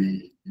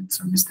 maybe it's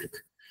a mistake.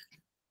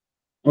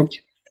 Okay,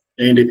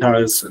 and it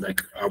has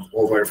like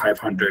over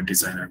 500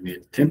 designer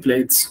made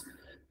templates.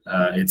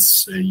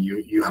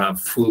 You have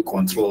full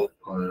control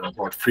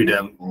or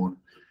freedom on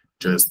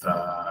just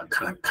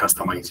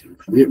customizing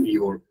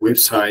your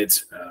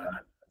website.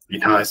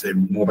 It has a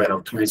mobile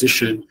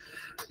optimization,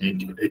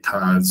 and it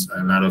has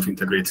a lot of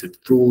integrated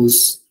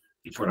tools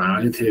for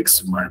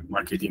analytics,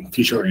 marketing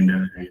feature,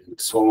 and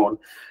so on.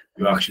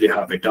 You actually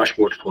have a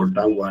dashboard for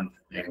that one,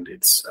 and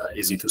it's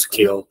easy to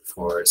scale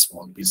for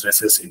small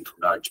businesses into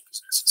large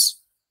businesses.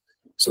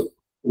 So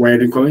why I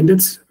recommend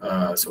it?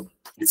 So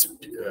it's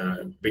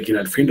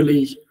beginner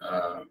friendly,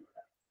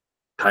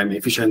 time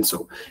efficient.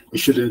 So it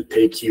shouldn't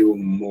take you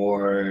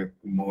more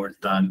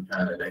than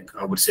like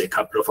I would say a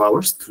couple of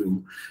hours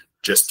to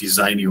just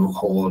design your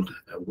whole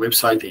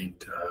website and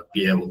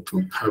be able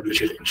to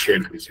publish it and share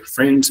it with your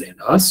friends and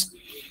us.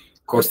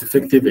 Cost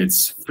effective.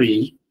 It's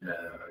free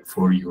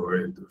for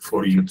you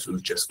to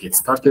just get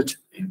started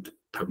and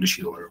publish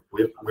your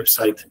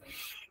website.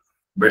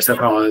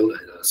 Versatile.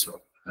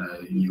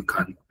 You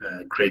can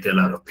create a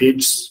lot of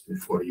pages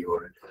for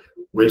your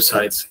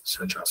websites,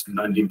 such as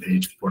landing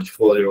page,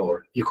 portfolio,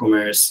 or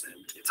e-commerce.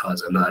 And it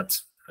has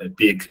a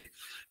big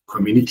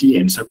community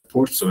and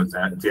support, so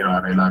that there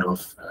are a lot of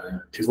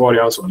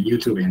tutorials on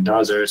YouTube and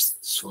others,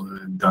 so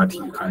that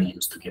you can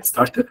use to get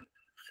started.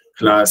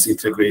 Plus,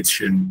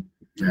 integration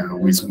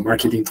with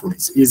marketing tool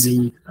is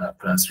easy.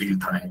 Plus,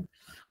 real-time,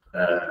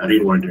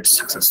 real-world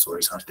success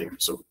stories are there.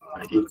 So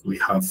I think we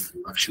have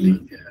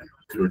actually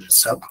cleared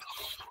this up.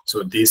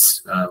 So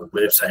these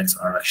websites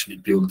are actually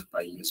built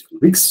by using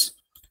Wix.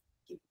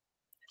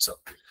 So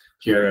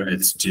here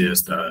it's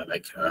just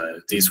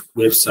this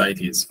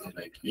website is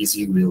like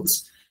Easy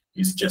Wheels.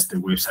 Is just a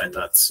website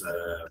that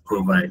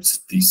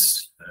provides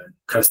these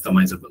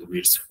customizable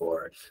wheels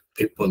for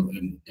people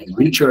in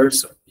wheelchairs.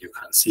 So you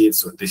can see it.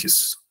 So this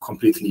is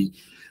completely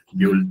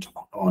built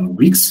on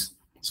Wix.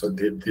 So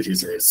this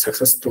is a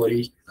success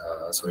story.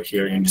 So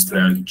here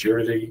industrial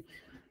jewelry,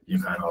 you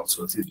can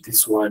also see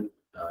this one.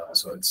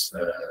 So it's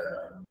a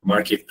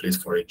marketplace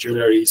for a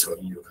jewelry. So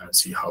you can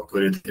see how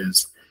good it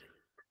is.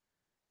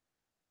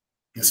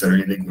 It's a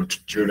really good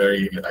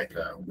jewelry, like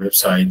a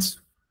website.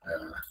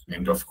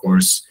 And of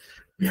course,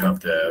 we have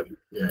the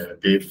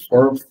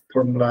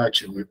formula,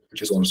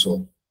 which is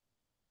also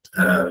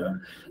a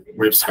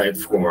website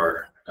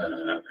for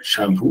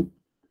shampoo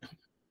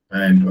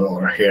and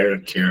or hair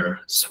care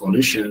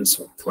solutions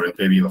for a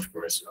baby, of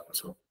course.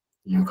 So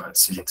you can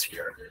see it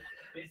here.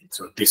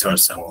 So these are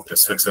some of the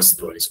success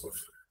stories of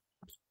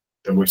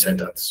the website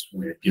that's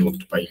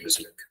built by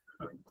using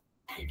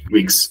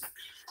Wix.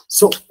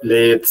 So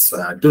let's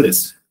do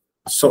this.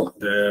 So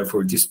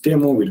for this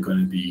demo, we're going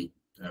to be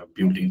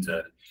building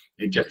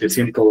just a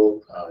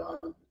simple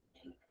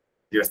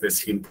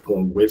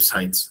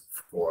website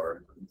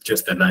for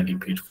just a landing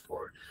page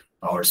for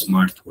our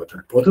smart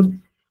water bottle.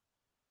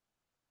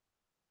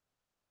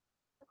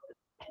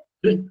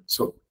 Okay,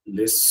 so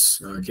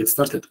let's get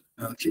started.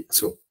 Okay,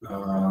 so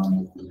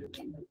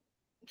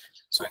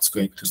it's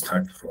going to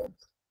start from.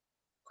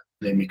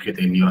 Let me create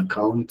a new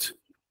account.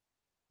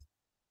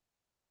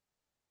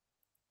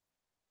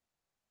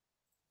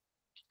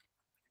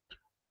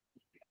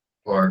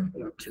 Or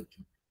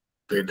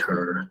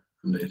better,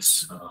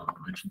 let's.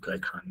 I think I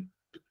can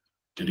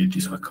delete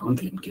this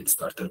account and get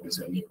started with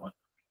a new one.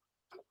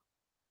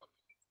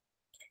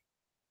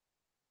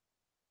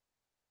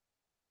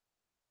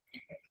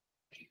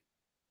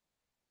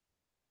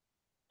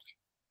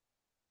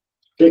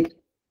 Okay,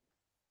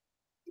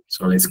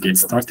 so let's get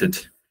started.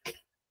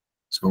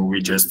 So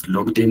we just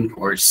logged in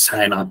or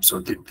sign up.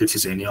 So this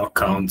is a new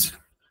account.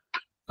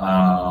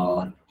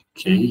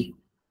 Okay,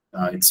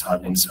 it's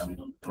having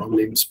some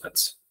problems,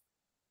 but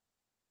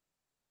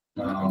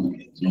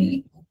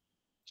okay.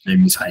 Let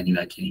me sign in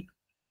again.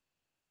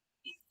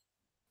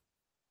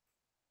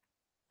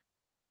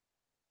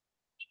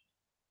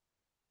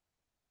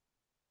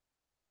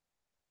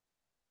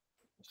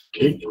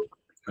 Okay,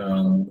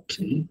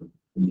 okay.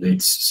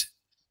 Let's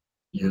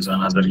use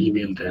another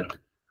email then.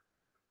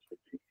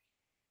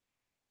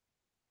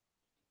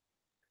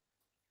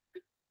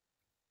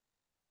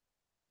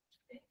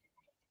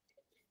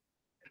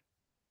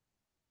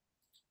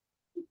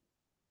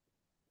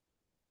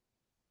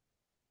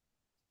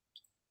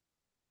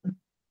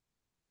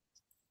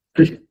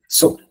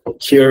 So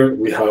here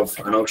we have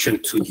an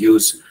option to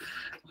use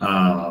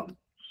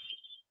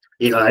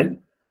AI.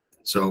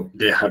 So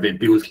they have a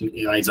built-in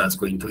AI that's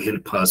going to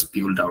help us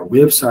build our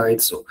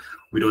website. So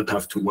we don't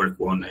have to work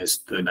on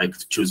like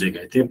choosing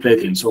a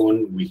template and so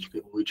on. We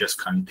just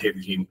can tell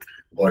him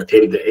or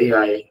tell the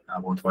AI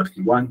about what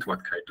we want,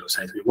 what kind of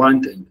site we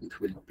want, and it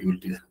will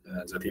build the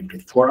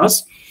template for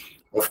us.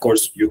 Of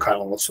course, you can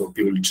also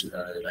build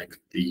like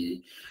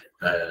the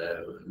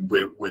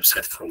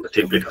website from the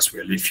template as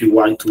well. If you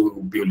want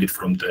to build it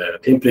from the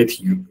template,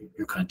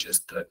 you can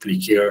just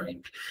click here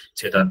and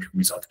set up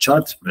without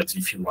chat. But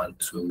if you want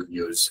to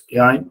use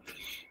AI,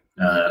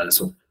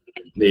 so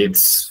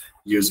let's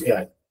use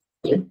AI.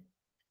 Okay.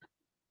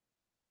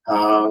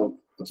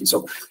 Okay.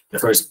 So the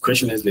first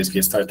question is, let's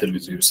get started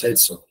with your site.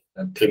 So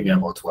tell me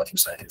about what your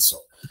site is. So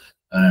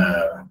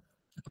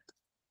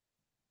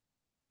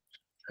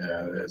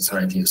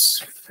site is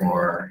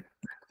for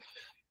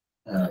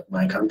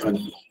my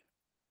company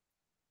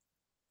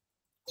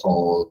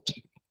called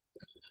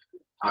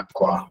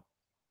Aqua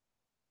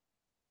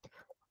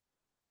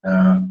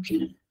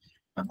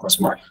Aqua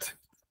Smart,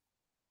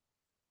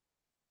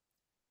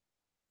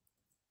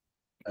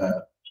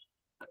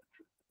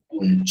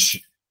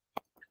 which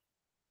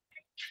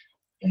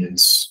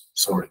is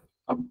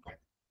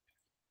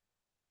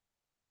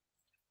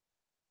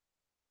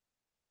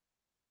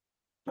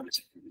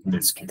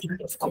let's get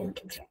rid of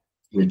content,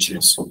 which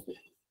is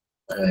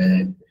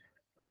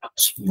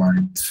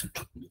smart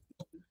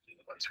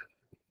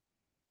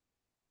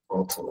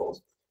photo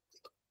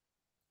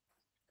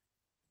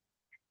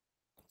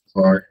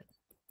for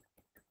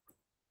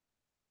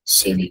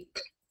civic.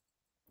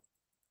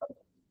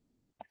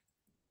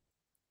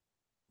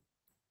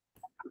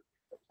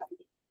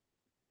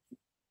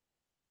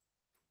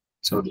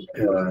 So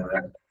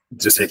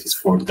the site is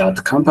for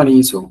that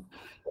company. So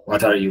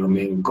what are your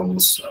main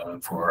goals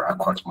for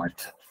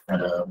Aquasmart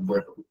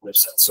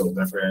website? So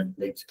therefore,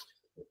 like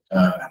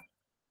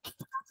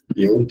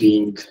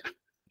building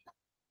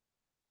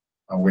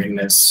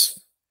awareness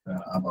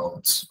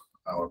about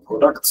our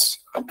products.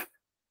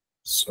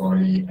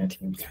 Sorry, I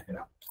think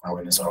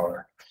awareness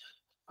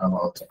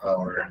about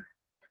our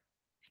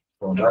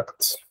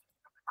products.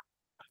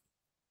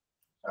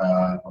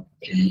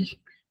 Okay,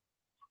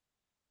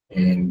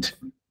 and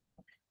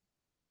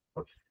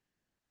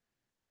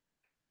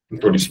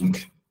introducing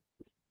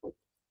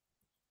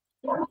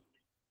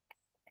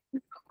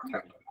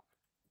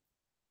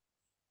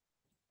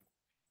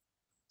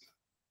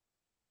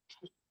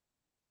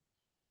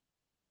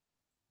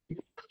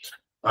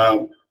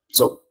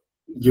so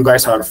you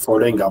guys are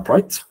following up,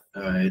 right?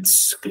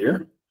 It's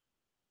clear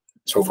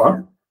so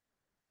far.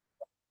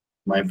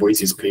 My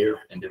voice is clear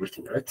and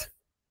everything, right?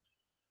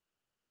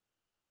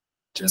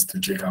 Just to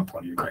check up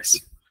on you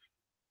guys.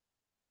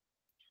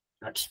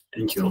 Okay,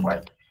 thank you.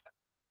 Bye.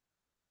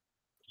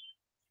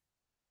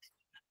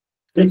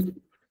 Okay.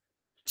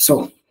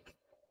 So,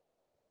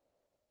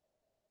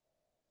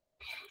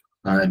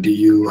 do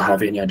you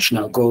have any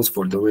additional goals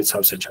for the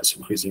website, such as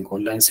increasing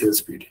online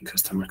sales, building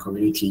customer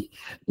community?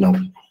 No.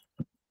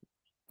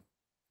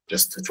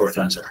 Just a short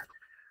answer.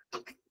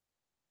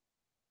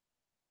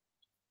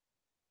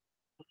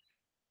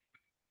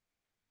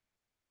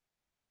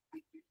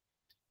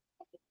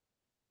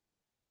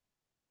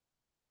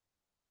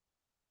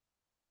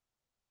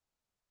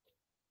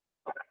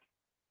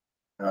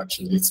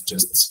 Okay, let's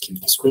just skip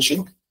this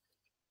question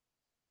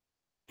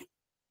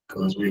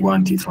because we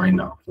want it right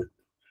now.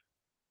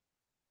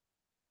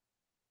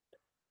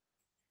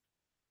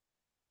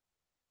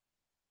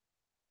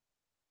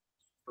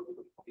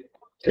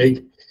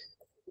 Okay.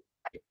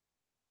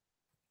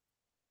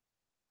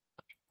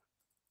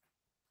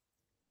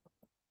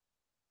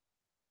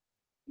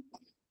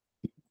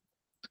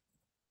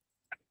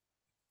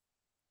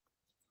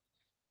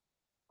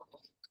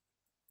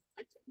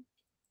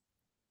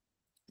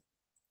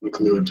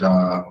 Include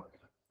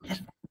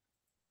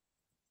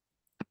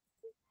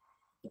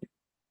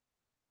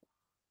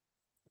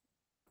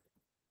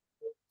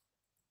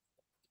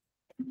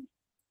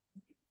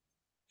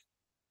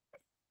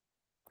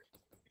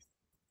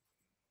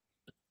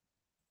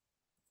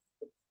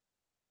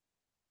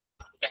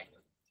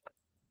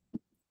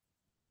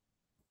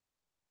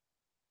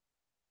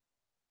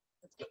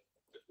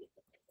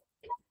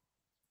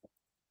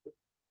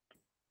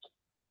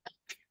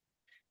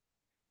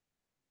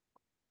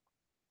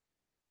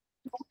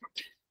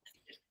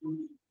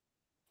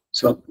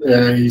so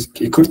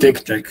it could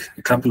take like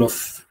a couple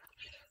of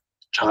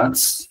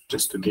charts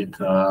just to get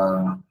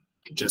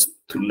just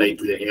to let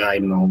the AI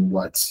know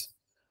what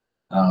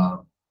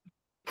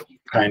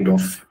kind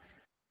of,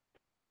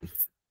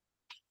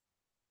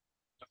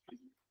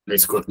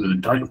 let's go to the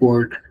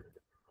dartboard,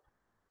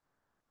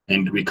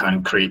 and we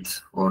can create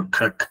or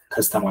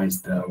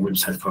customize the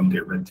website from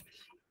there. But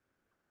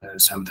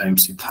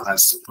sometimes it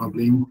has a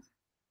problem.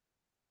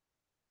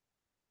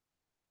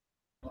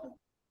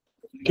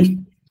 Okay.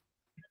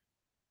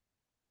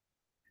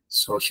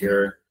 So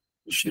here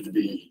we should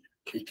be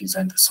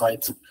design the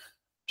site.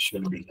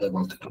 Should be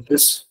able to do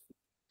this.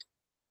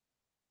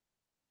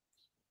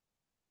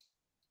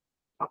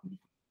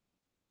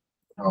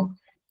 Oh,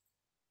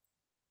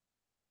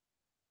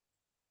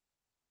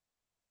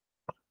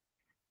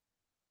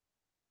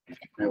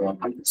 I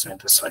want to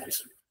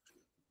synthesize.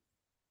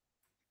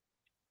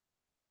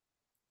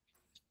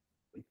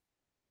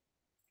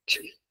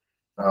 Okay.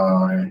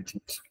 I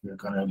think we're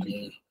gonna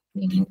be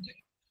needing.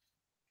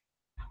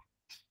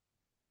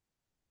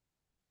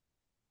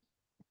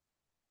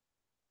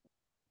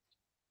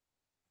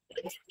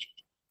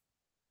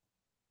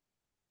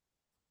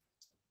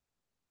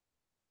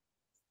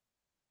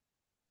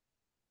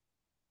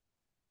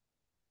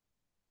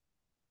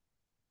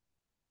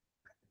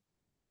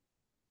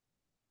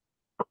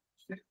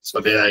 So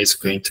the AI is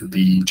going to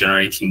be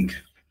generating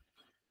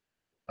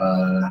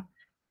uh,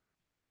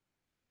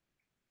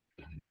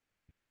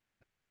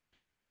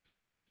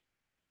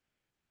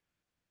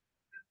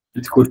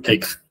 it could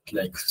take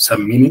like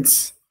some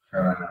minutes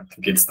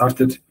to get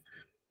started.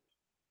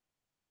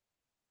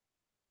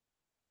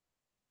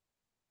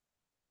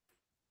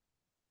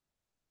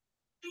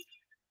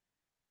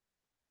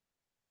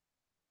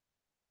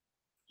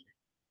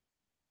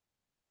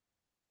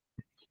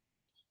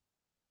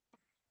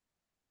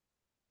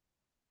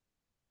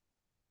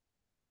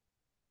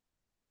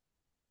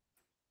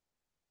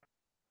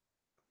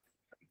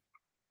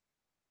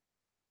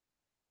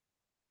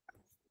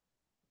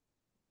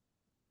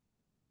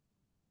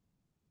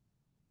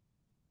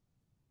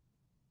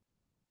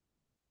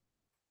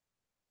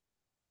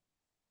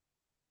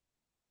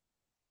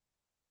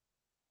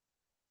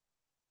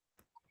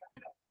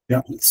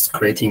 Yeah, it's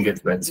creating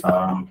it, but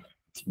I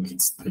think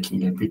it's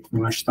taking a bit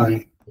much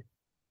time.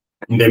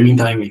 In the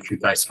meantime, if you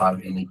guys have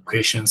any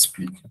questions,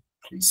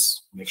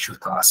 please make sure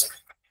to ask.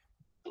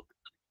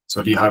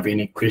 So do you have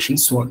any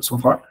questions so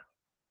far?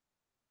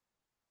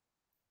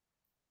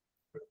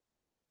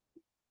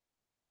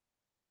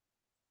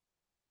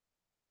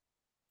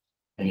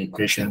 Any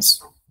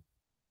questions?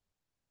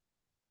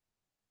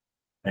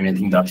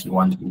 Anything that you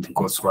want me to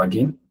go through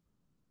again?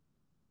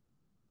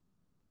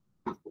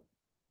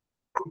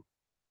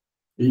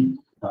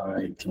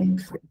 I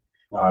think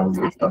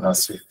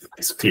that's it.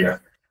 It's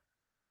clear.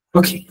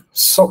 Okay,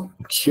 so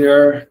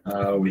here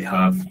we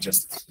have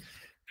just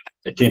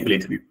a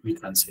template, we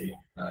can say,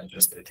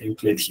 just a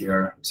template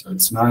here. So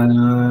it's not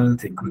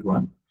a good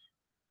one.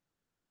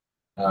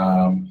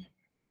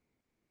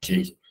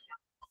 Okay,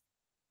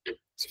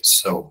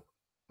 so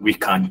we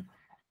can,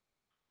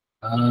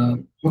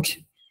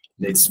 okay,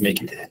 let's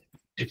make it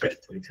different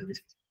a little bit.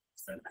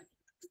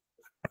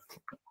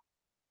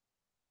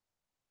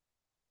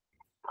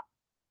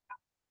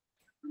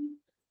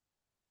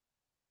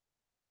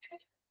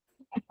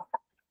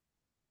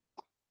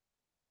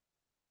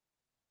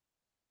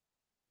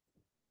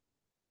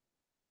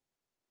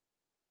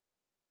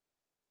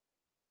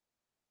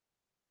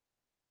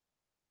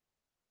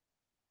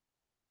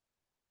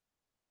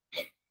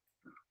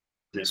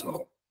 This one.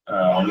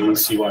 We will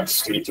see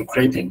what's going to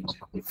creating.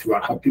 If you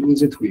are happy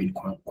with it, we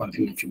will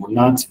continue. If you will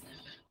not,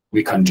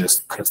 we can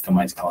just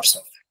customize it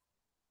ourselves.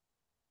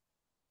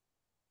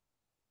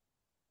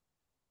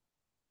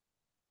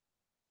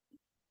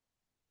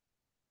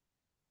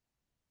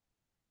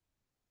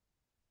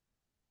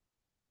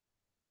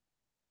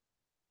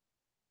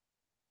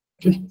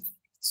 Okay,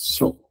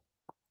 so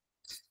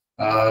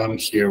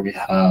here we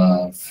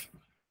have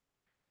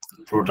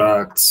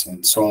products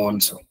and so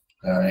on, so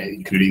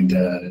including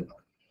the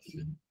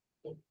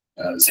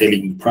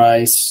selling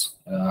price,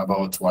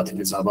 about what it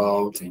is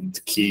about,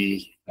 and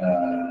key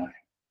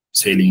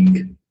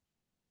selling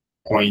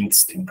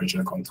points,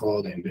 temperature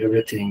control, and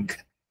everything.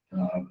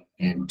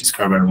 And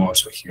discover more.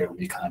 So here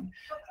we can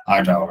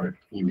add our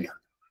email.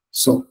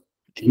 So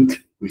I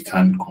think we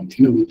can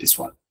continue with this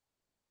one.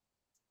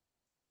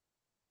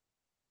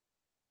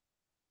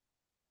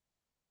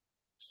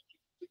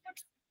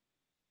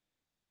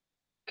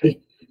 Okay.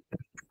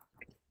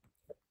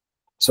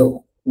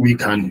 So we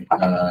can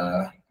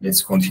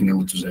let's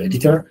continue to the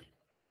editor.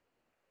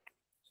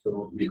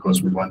 So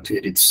because we want to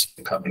edit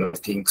a couple of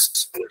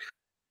things,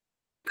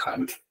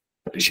 can't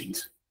publish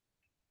it.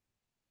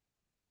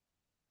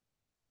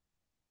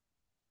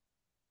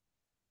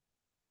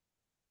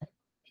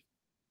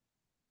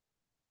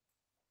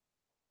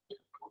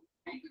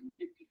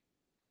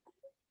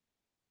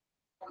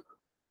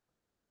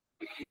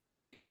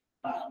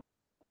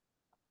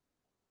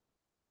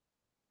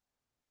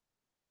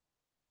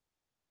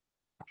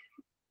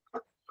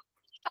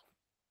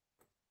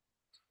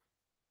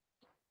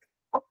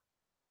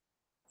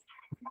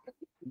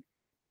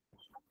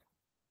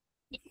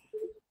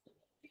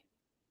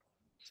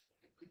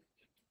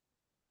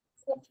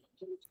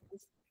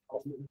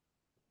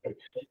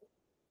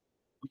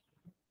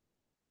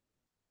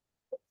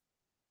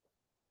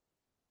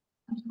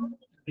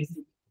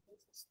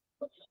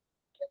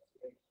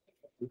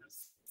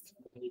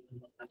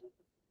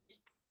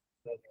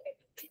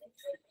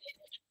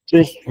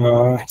 Okay,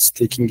 it's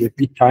taking a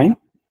bit time.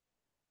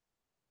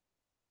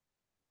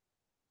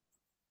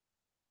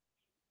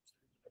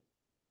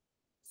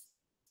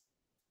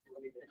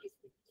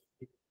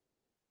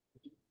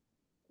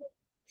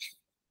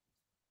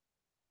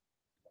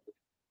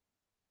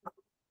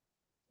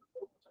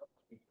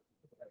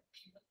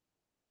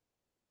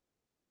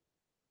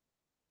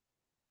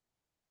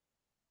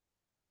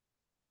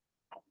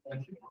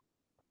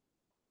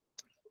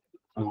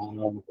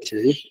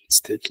 Okay,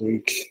 it's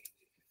taking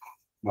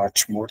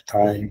much more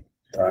time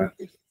than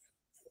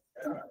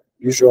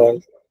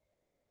usual.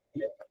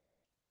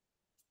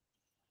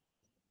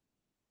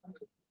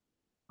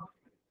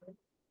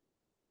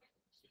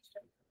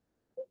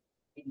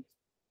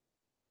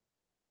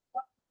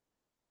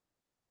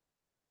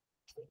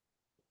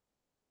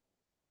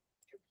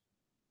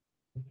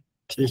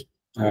 Okay,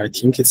 I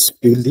think it's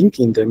building.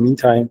 In the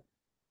meantime,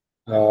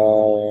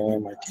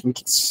 I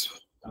think it's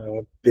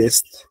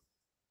best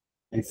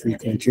if we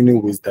continue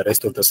with the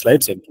rest of the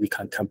slides and we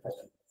can come back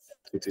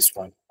to this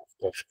one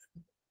after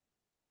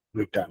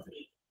we're done.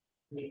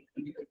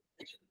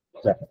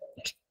 Yeah,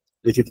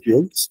 let it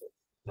build.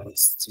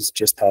 Let's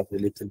just have a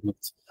little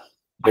bit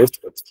left,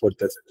 but for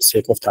the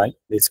sake of time,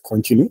 let's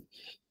continue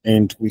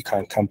and we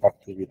can come back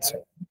to it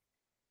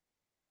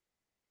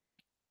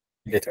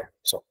later.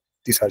 So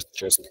these are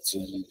just the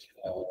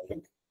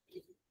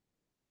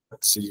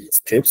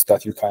steps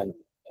that you can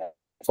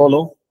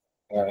follow.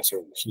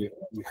 So here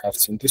we have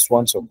seen this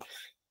one. So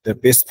the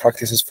best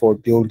practices for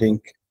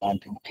building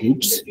landing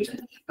pages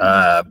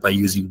by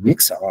using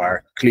Wix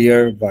are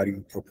clear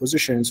value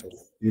propositions. So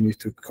you need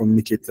to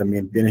communicate the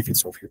main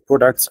benefits of your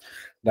products,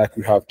 like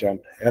we have done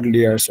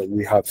earlier. So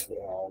we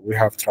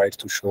have tried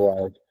to show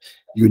our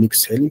unique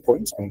selling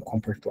points and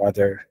compared to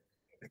other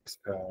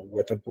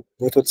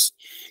methods.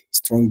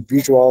 Strong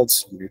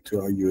visuals. You need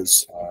to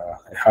use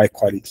a high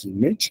quality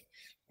image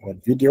or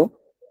video.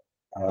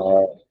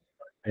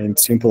 And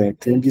simple and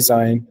clean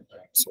design.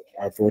 So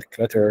avoid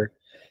clutter,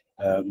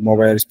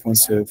 mobile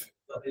responsive,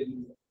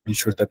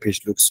 ensure the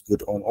page looks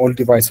good on all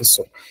devices.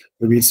 So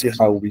we will see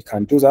how we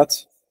can do that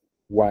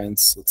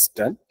once it's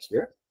done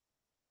here.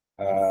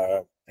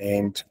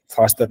 And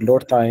faster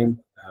load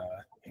time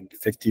and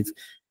effective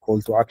call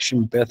to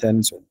action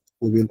button. So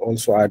we will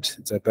also add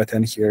the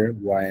button here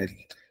while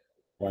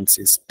once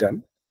it's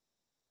done.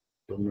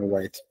 Don't know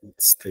why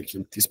it's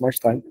taking this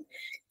much time.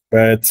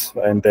 But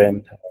and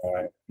then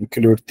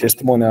include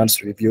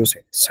testimonials, reviews,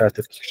 and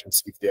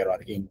certifications if there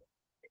are any.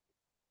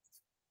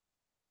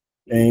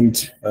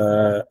 And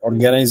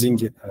organizing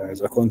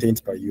the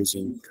content by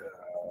using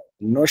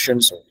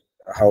Notion. So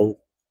how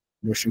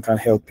Notion can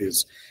help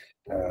is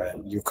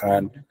you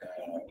can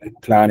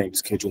plan and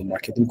schedule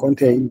marketing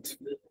content,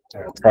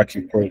 track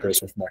your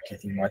progress of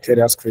marketing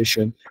materials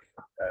creation,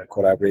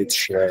 collaborate,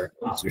 share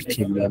with your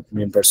team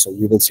members. So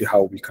we will see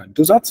how we can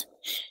do that.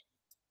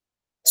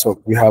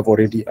 So we have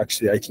already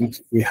actually, I think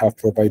we have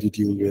provided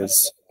you with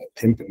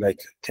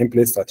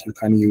templates that you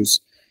can use.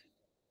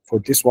 For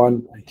this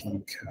one, I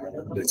think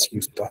let's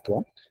use that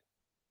one.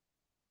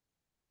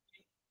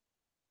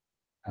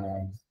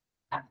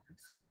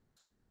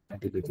 I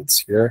believe it's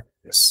here.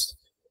 Yes.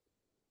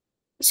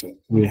 So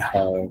we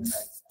have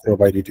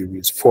provided you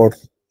with 4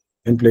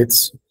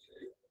 templates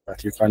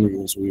that you can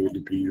use. We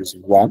will be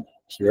using one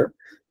here.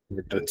 We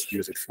will not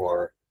use it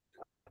for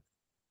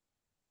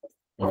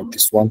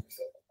this one.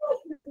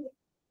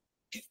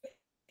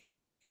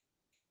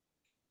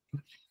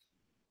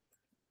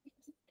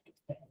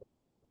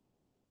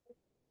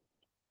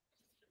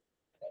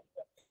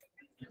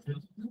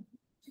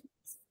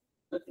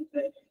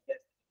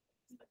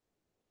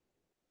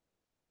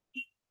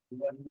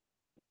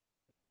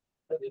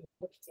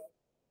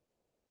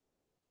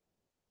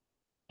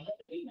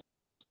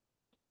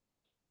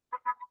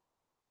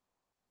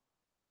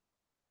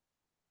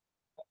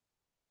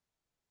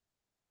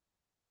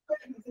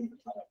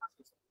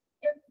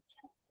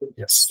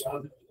 Yes,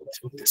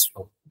 this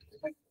one.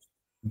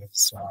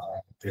 It's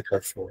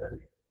better for.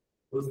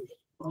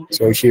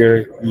 So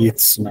here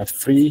it's not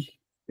free.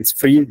 It's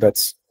free,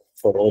 but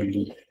for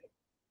only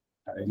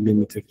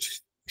limited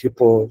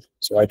people.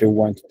 So I don't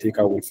want to take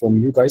away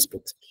from you guys,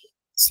 but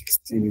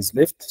 16 is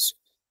left. So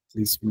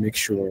please make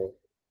sure.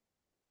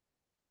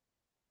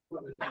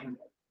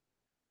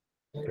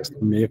 Just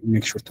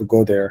make sure to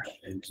go there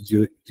and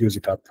use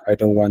it up. I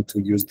don't want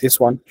to use this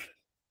one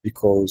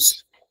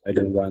because I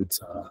don't want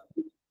to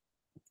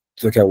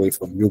take away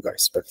from you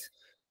guys, but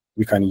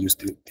we can use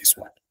this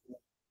one.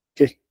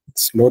 Okay,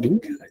 it's loading,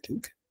 I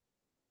think.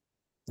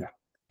 Yeah,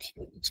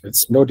 okay. So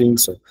it's loading.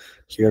 So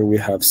here we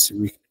have,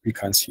 we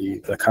can see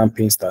the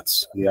campaigns that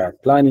we are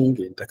planning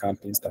and the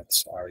campaigns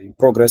that are in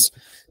progress.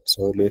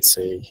 So let's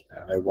say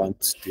I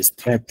want this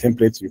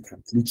template. You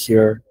can click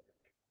here.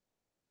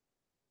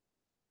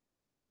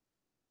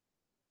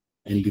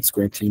 And it's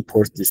going to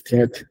import this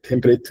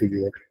template to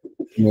your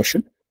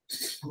Notion.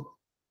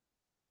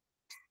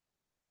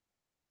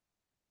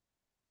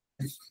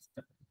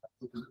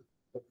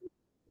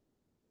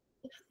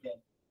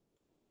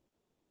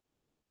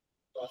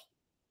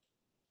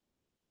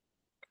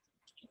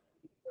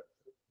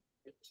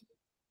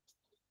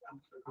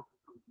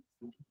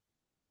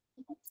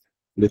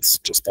 Let's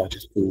just add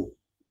it to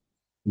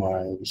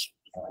my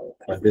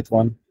private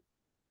one.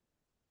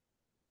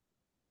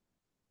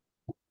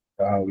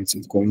 Which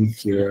is going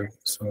here,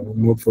 so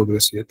no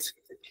progress yet.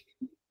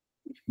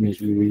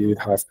 Maybe we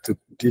have to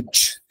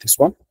ditch this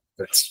one.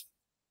 But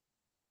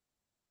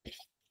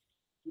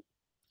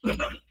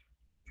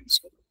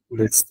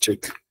Let's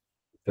check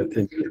the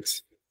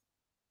templates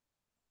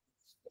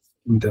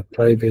in the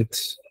private.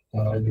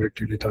 Where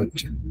did it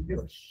touch?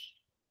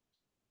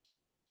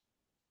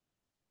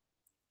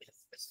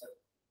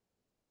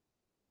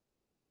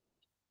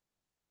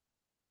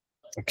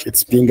 Okay,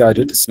 it's being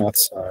added. It's not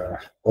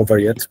over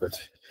yet, but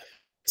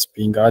it's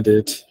being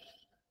added.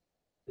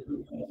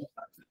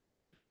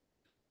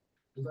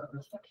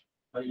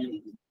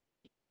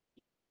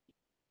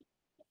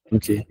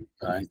 Okay,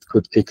 it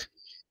could take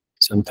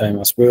some time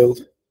as well.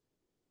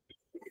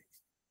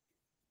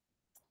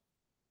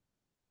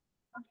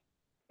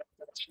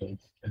 So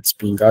it's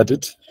being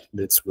added.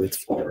 Let's wait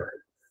for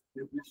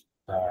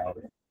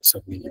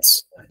some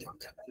minutes, I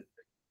think.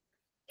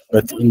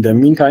 But in the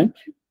meantime,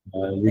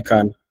 we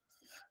can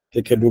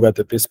take a look at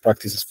the best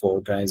practices for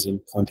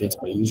organizing content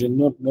by using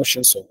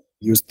Notion. So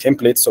use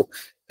templates. So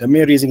the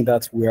main reason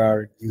that we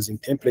are using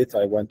template,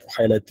 I want to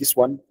highlight this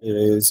one,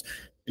 is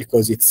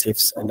because it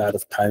saves a lot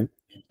of time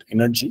and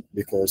energy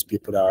because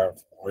people are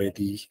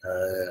already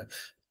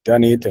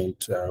done it, and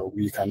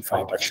we can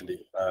find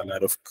actually a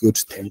lot of good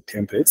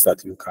templates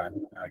that you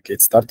can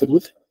get started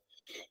with.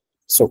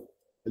 So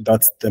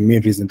that's the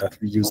main reason that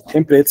we use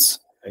templates,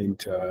 and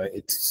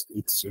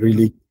it's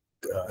really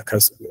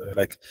cuts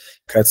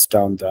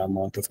down the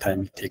amount of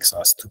time it takes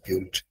us to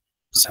build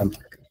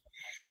something,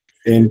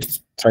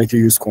 and try to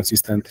use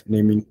consistent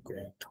naming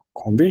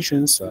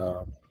conventions.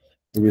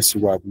 We will see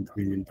what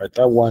we mean by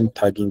that one.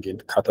 Tagging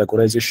and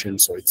categorization.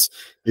 So is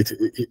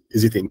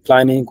it in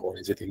planning, or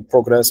is it in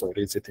progress, or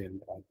is it in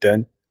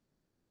done?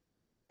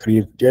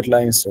 Create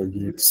deadlines, so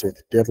you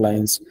set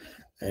deadlines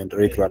and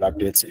regular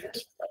updates and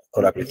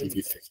collaborative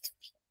effect.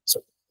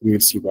 So we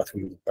will see what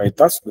we mean by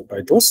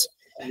those.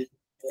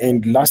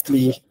 And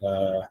lastly,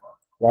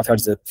 what are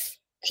the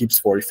tips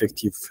for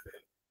effective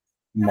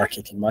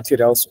marketing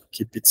materials?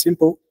 Keep it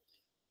simple.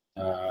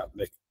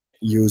 Like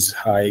use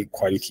high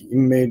quality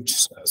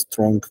image,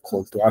 strong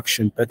call to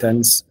action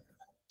buttons,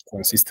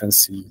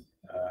 consistency.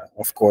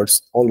 Of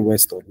course,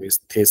 always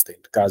test and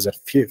gather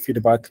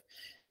feedback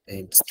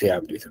and stay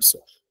updated.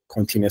 So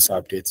continuous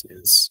updates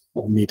is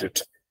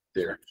needed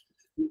there.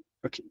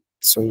 Okay,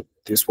 so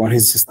this one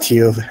is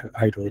still,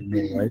 I don't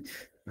know why,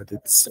 but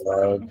it's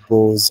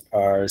both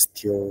are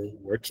still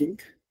working.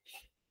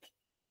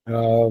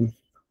 Um,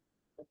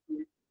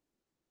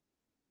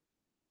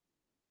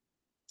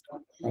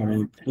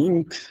 I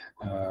think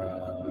I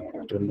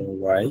don't know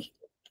why.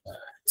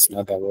 It's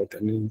not about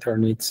an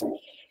internet.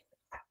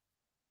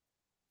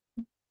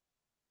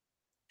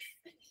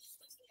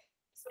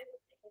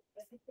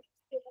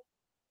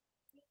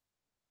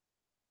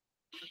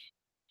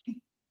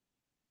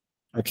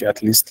 Okay,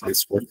 at least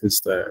let's work with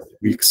the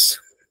weeks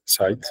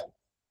side,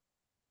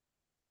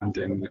 and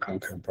then we can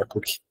come back.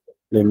 Okay,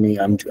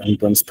 I'm going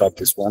to start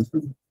this one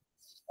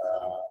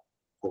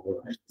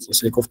for the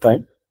sake of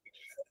time,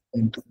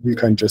 and we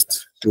can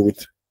just do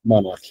it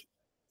manually,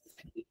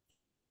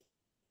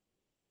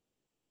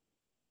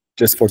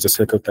 just for the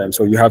sake of time.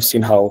 So you have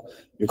seen how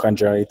you can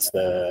generate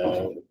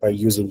by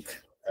using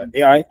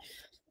AI,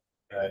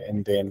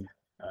 and then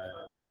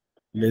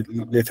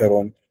later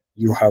on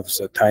you have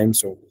the time,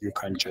 so you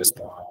can just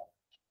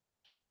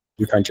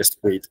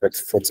wait. But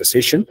for the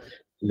session,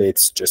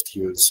 let's just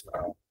use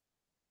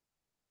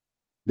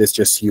let's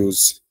just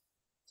use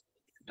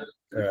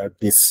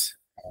this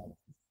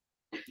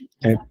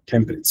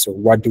template. So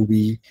what do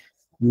we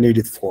need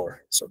it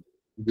for? So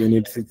we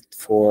need it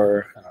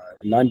for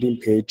landing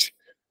page.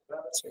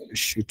 So it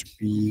should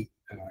be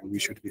we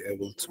should be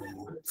able to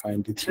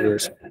find it here.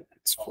 So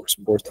it's for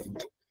supporting.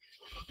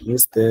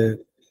 Here's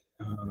the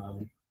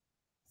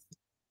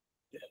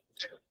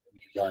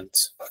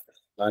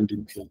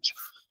landing page.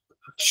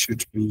 It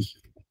should be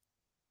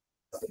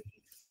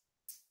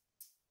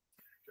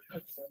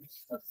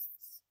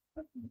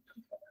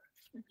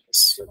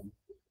so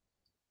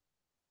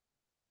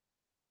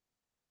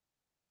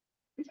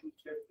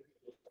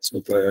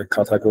the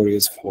category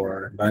is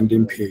for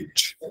landing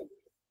page.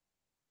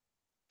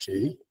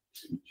 Okay.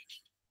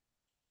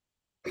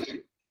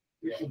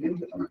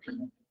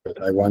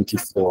 But I want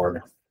it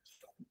for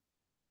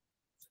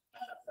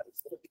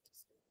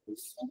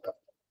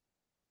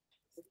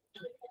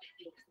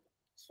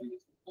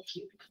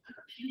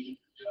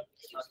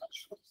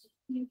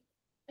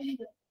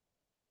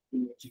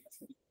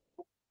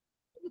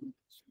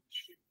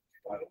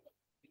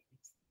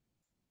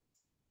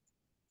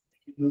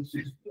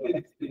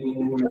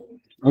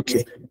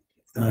okay.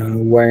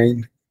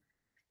 Wine,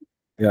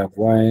 yeah,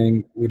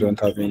 wine. We don't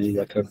have any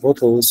water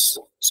bottles,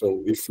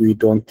 so if we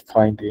don't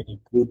find any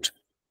good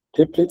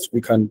templates, we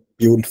can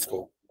build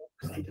from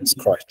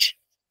scratch.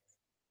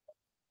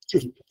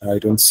 Okay. I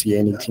don't see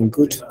anything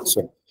good,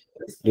 so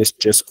let's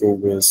just go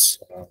with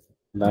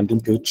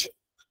landing page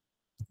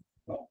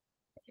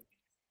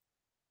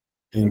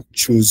and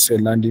choose a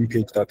landing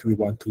page that we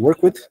want to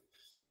work with.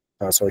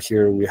 So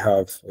here we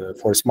have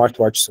for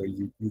smartwatch, so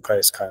you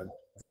guys can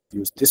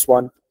use this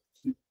one.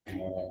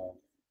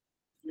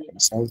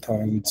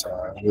 Consultant,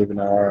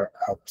 webinar,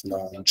 app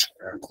launch,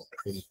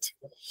 complete.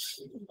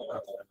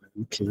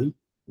 Okay.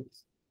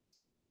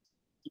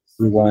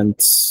 We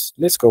want,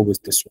 let's go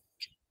with this one.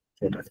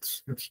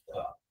 Product.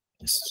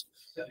 Yes.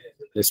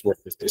 Let's work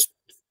with this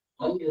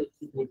one.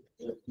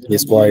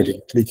 Let's go ahead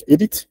and click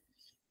edit.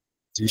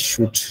 This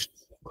should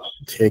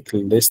take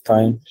less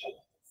time.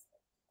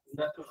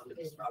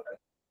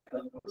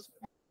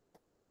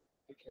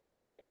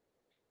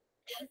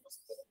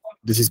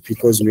 This is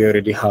because we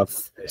already have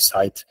a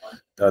site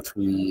that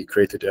we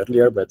created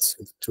earlier, but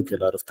it took a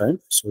lot of time.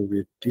 So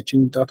we're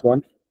teaching that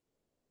one.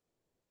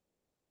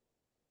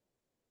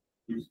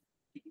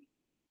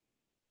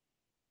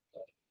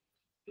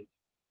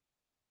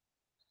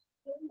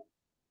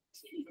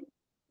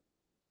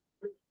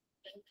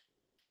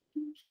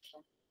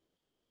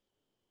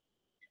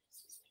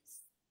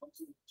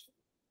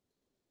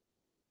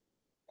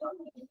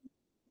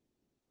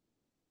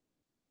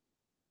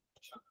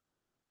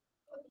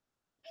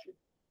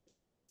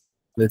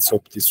 Let's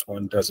hope this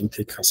one doesn't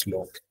take us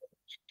long.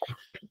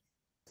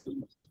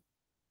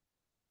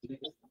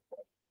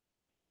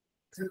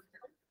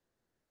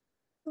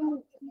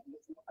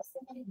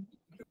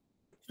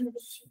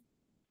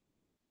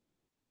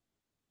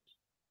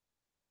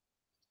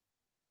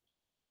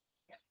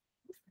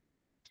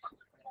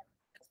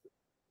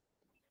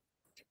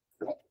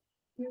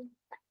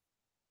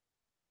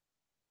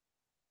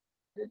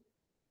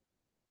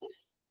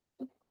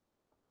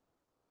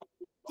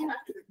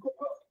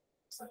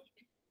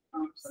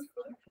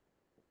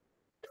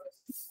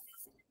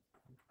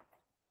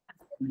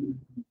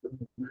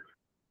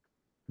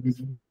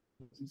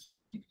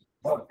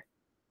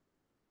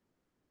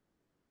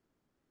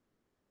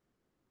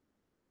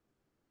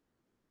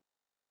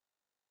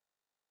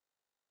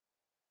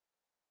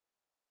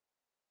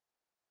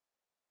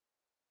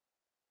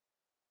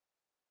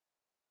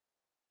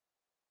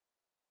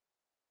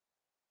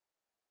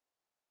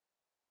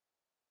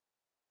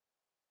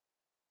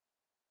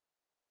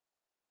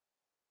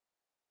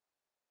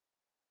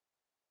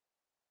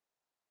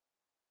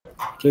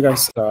 Okay,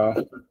 guys,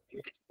 I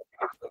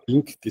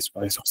think this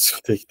one is also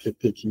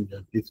taking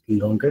a bit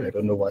longer. I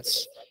don't know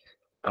what's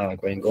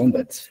going on,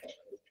 but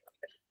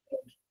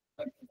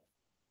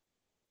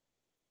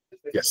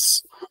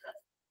yes,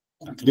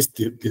 at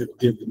least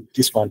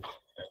this one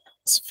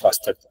is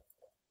faster than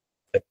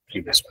the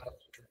previous one.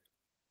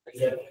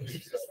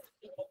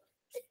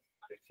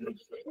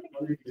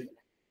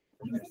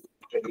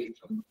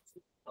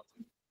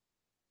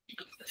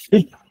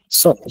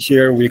 So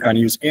here we can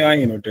use AI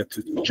in order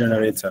to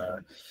generate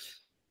the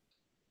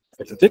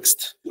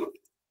text.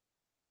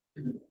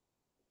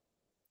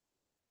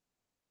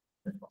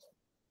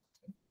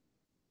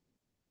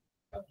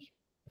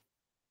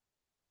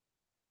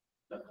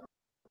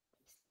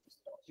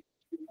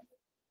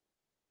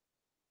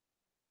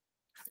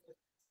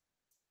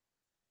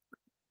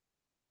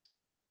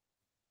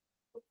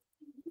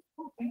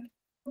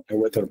 The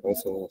weather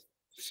also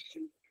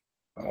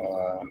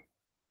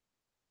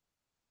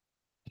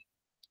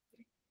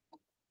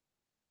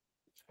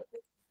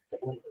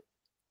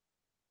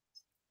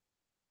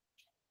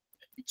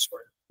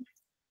sorry.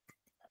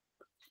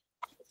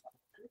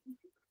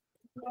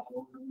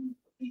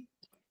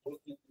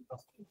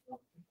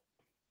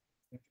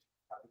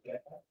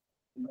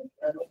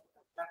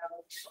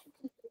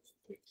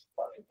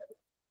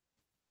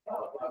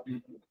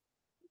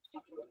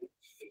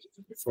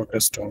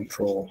 Focused on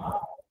Pro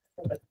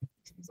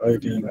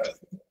providing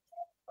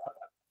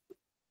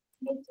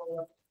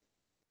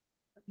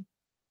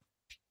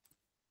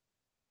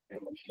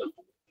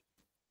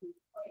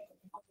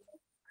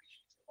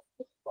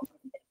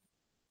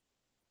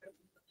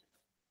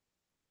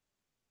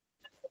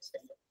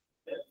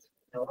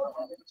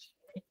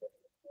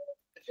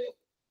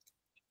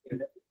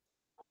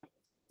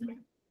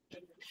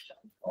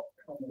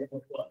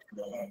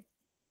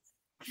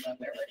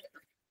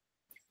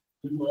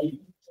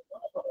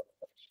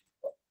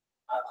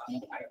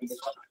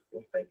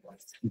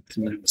it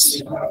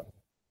means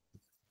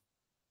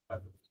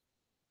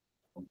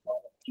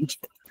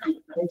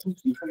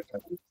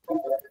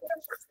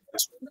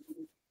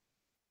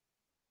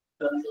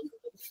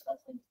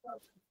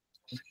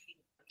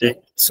okay,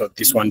 so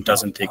this one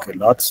doesn't take a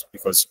lot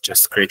because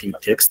just creating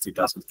text, it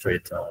doesn't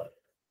create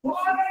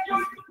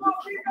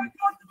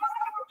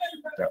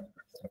yeah.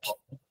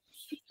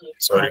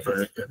 Sorry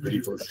for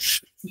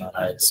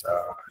revolutionize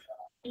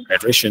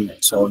hydration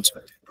and so on. So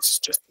it's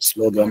just a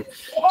slogan,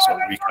 so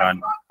we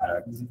can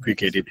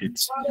quick edit it.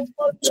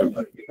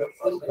 So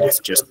let's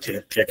just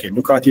take a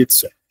look at it.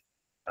 So,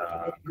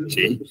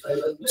 okay,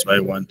 so I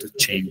want to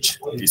change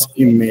this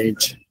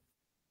image.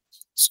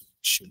 So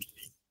should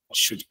be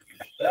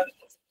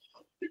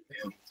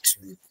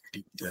to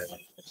edit the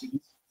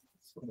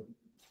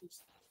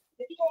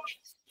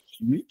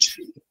image,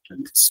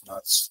 and it's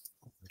not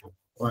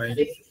why.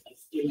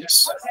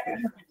 Yes.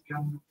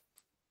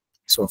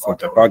 So for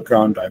the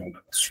background, I want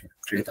to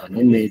create an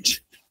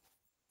image.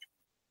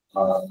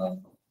 So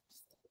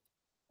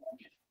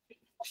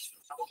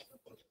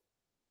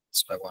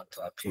I want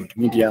to upload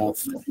media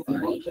from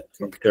my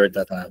computer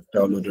that I have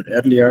downloaded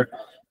earlier.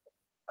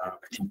 I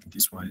think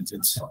this one is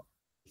it.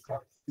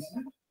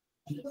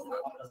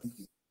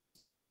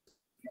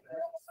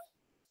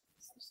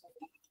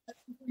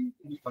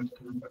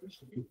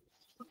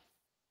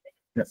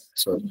 Yeah,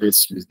 so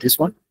let's use this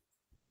one.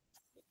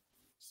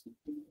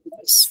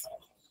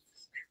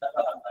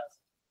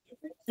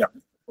 Yeah.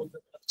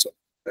 So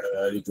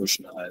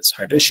resolution as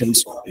hydration.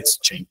 So let's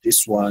change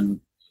this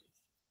one.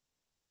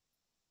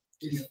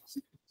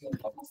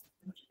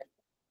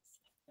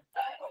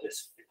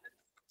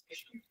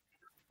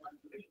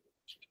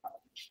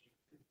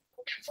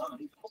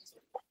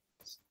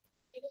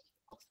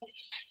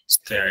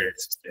 Stay.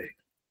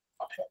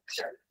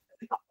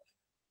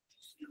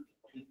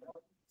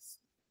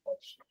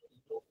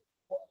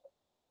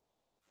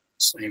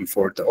 Same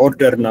for the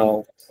order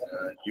now.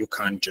 You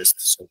can't just,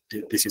 so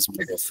this is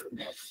made of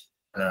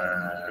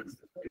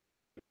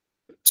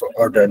so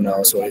order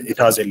now. So it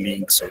has a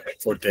link. So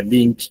for the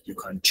link, you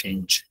can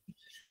change.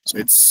 So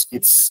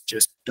it's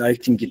just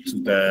directing it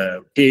to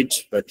the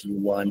page, but if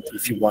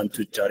you want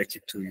to direct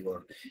it to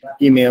your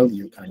email,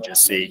 you can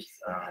just say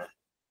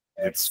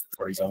it's,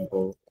 for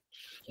example,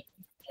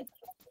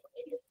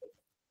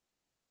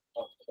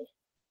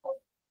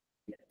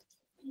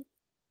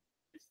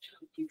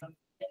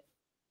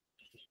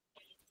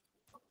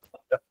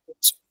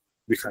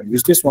 we can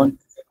use this one.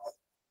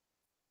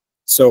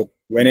 So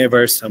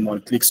whenever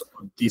someone clicks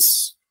on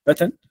this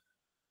button,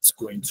 it's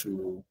going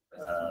to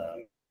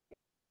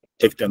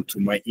take them to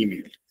my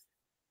email.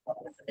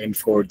 And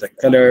for the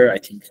color, I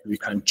think we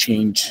can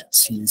change,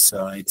 since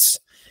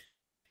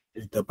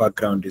the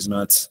background is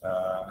not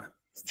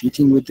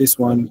fitting with this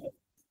one.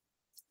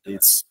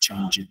 Let's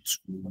change it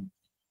to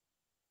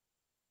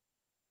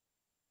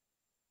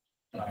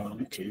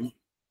okay.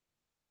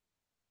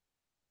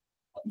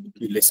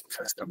 Let's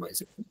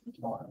customize it.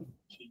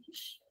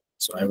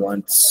 So I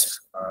want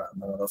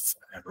more of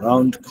a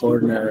round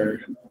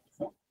corner,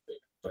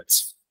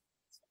 but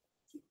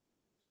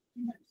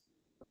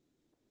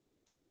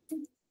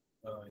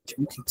I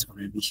think it's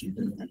already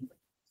hidden.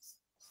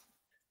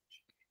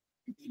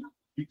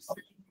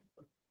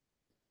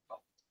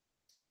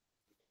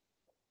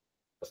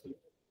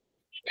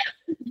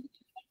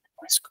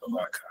 Let's go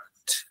back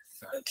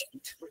and I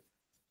think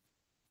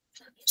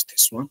it's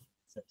this one.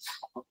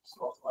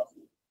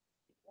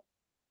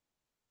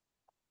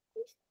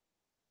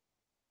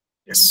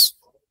 Yes.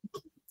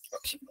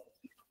 Okay.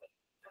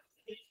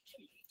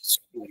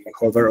 So when you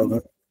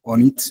hover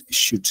on it, it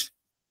should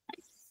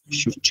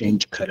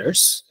change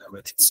colors,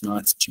 but it's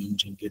not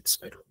changing it.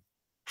 So I don't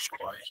know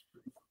why.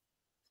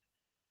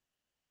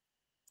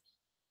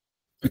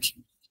 Okay.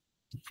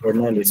 For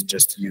now, let's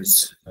just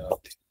use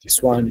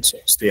this one. So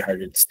stay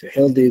hydrated, stay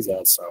healthy.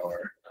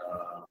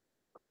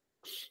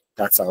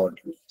 That's our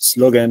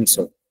slogan.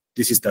 So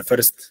this is the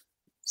first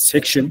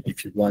section.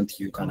 If you want,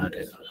 you can add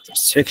another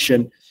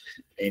section,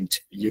 and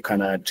you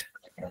can add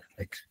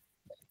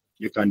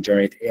you can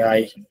generate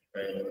AI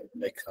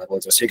like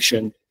about the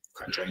section. You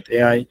can generate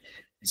AI.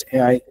 It's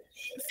AI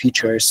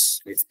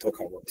features. Let's talk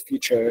about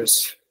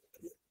features.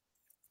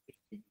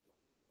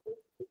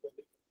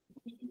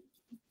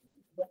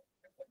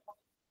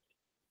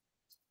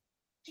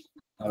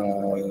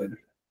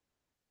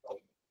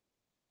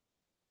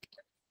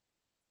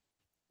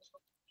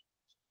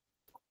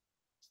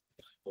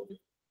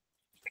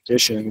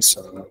 Applications.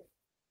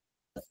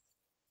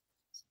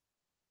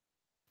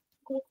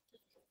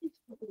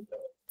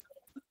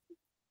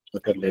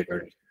 Look at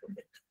later.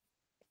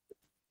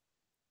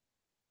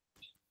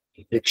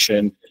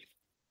 Prediction,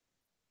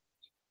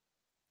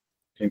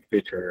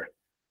 temperature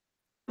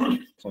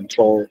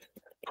control,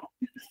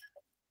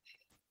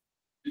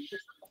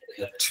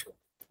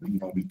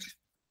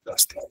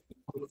 dusting,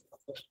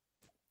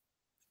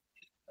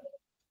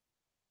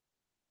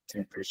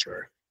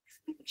 temperature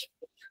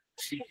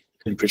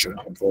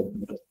control,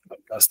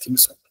 dusting.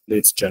 So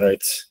let's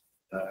generate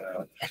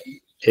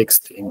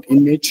text and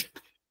image.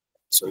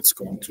 So it's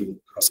going to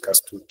ask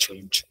us to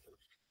change,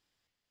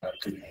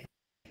 to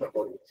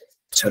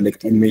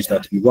select image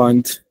that we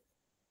want.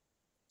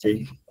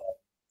 Okay.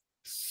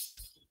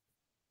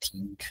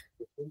 Pink.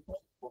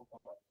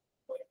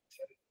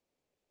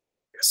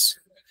 Yes.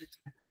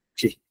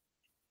 Okay.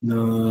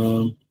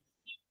 Now,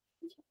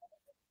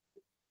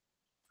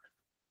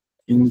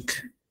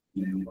 pink.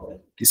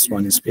 This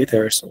one is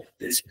better, so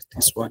let's use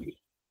this one.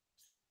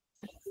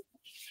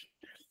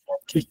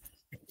 Okay.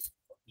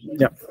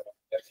 Yeah.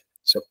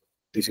 So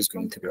this is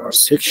going to be our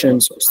section.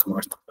 So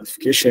smart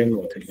notification,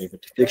 water level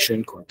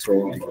detection,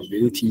 control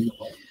availability.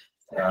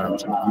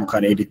 You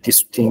can edit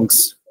these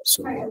things.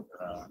 So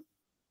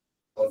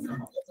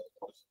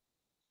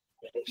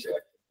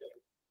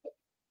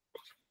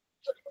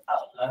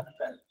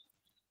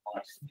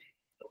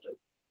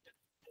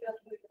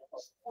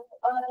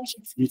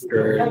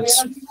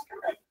features.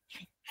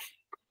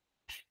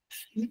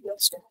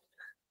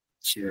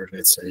 Here,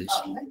 let's say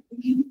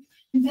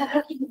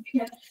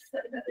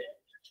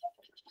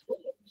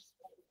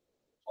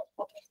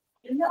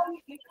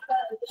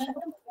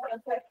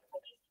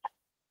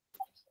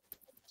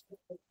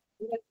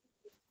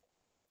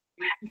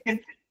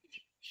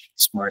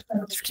smart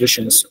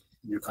notifications.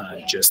 You can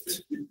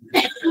adjust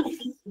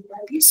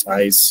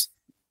size,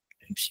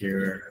 and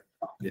here,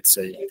 let's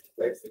say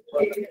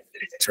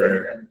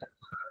picture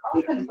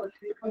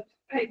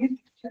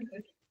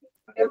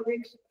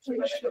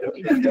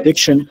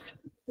prediction.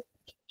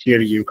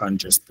 Here you can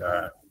just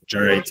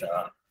generate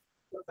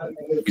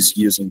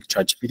using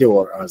ChatGPT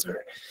or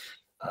other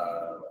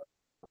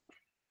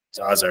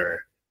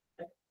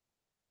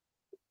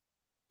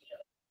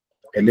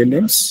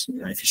LLMs,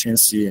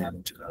 efficiency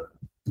and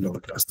low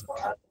cost.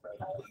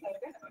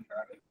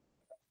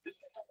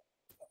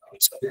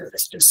 So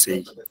let's just say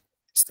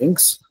these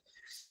things.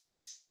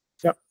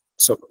 Yeah.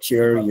 So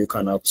here you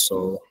can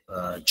also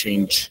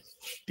change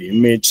the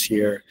image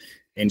here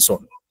and so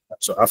on.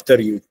 So after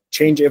you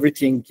change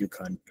everything, you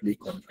can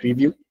click on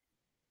preview.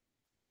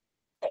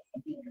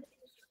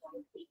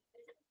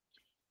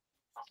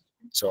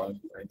 So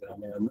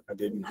I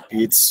did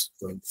beats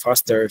going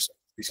faster. So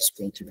this is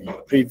going to be a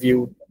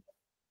preview.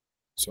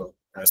 So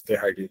as they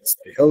hide it,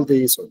 stay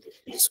healthy. So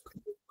this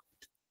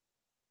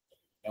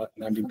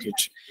landing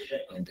page,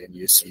 and then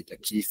you see the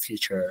key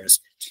features.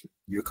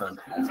 You can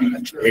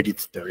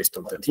edit the rest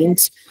of the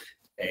things.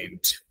 And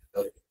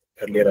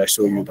earlier I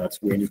showed you that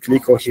when you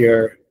click on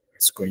here,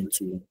 it's going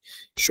to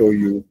show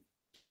you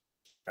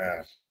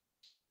like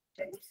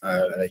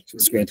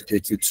it's going to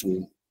take you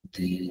to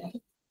the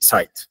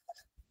site.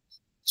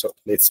 So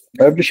let's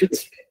publish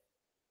it.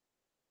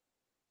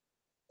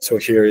 So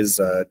here is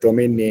a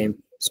domain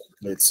name. So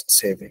let's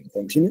save and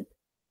continue.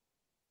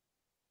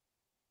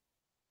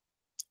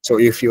 So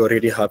if you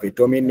already have a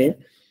domain name,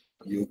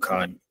 you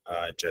can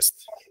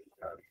just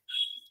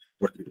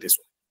work with this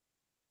one,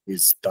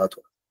 with that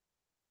one.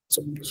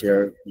 So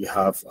here we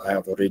have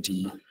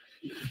already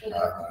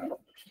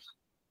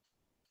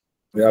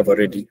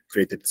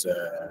created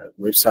a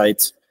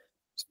website.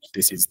 So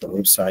this is the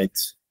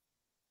website.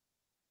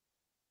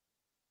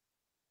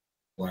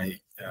 Why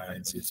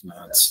is it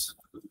not?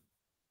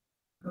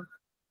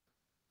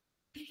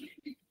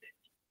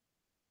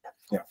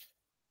 Yeah.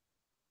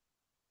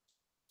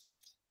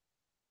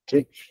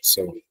 Okay,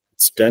 so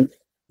it's done.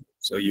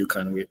 So you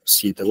can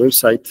see the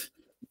website.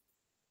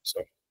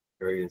 So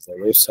here is the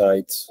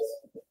website.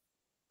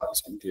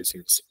 So this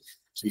is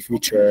key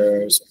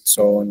features and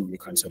so on. You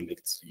can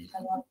select the.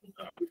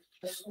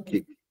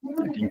 Okay,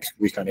 I think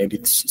we can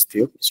edit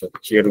still. So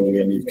here,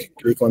 when you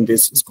click on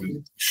this, it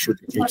should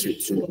take you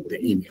to the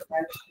email.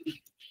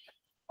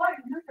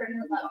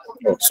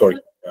 Oh, sorry.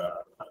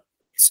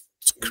 It's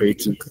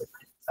creating.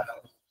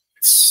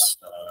 It's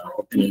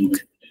opening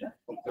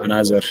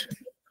another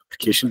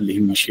application. Let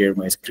me share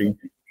my screen.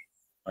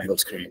 My whole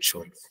screen is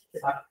showing.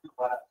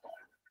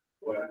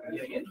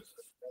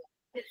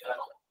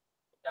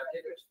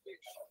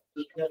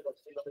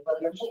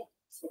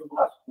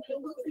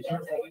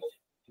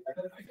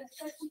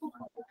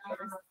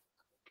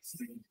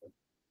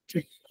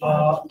 Okay.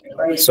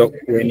 So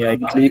when I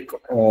click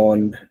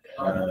on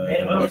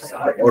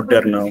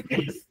order now,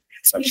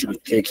 it's actually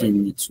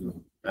taking me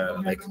to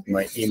like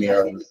my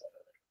email.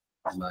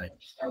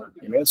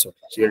 So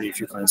here, if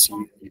you can see,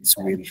 it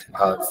will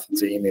have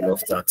the email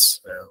of that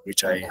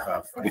which I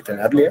have written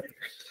earlier.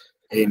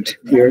 And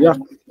here, yeah.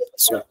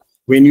 So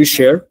when you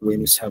share,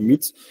 when you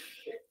submit,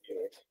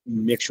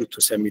 make sure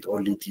to submit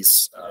only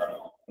this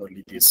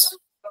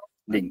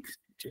link.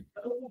 Okay.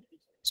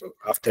 So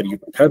after you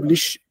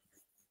publish,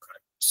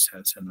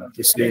 send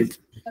this link.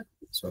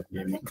 So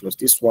let me close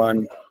this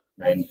one.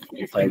 And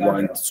if I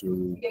want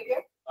to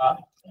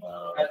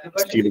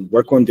still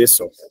work on this,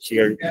 so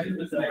here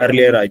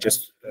earlier I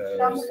just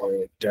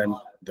done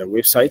the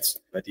websites,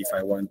 but if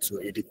I want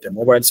to edit the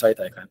mobile site,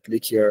 I can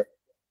click here,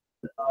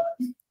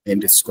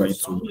 and it's going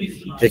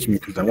to take me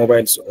to the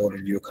mobiles, or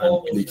you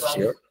can click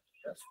here.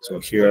 So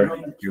here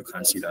you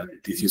can see that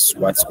this is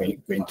what's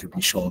going to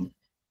be shown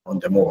on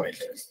the mobile.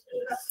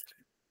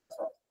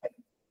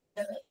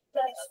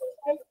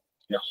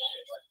 Yeah.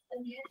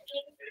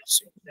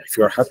 So if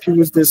you are happy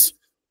with this,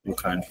 you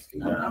can,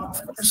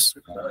 of course,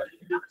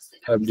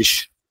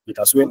 publish it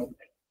as well,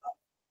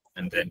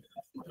 and then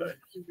the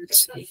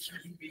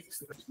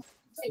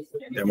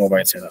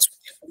mobile side as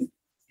well.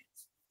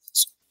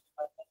 So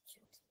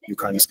you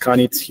can scan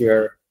it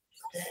here,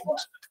 and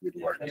it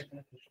will work.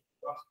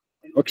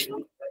 Okay.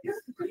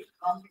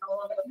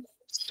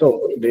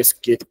 So let's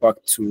get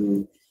back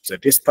to the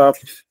desktop,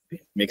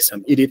 make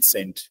some edits,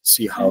 and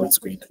see how it's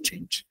going to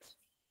change.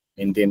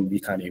 And then we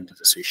can end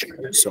the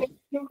session. So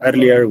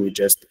earlier we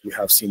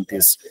have seen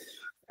this,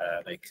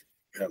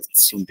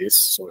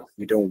 so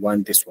we don't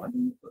want this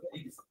one.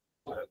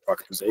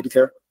 Back to the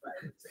editor.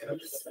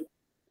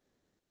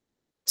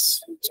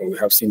 So we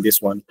have seen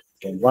this one,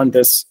 don't want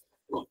this.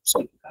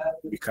 So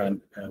we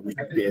can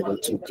be able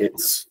to get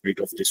rid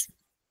of this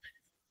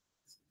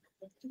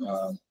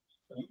one.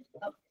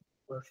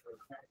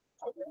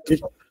 Okay.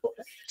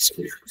 So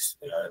we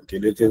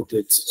deleted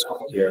it.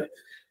 So here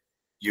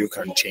you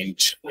can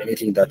change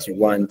anything that you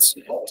want.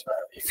 And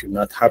if you're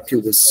not happy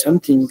with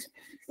something,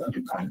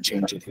 you can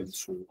change it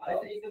into.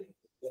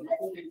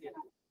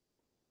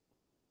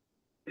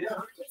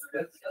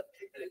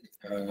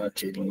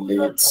 Okay,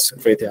 let's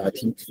create. I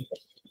think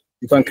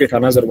you can create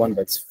another one,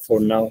 but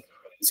for now,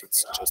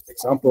 it's just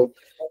example.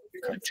 You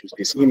you can choose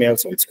this email,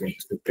 so it's going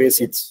to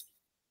replace it.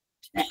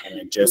 You can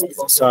adjust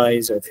the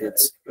size of it.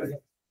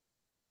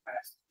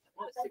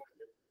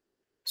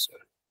 So,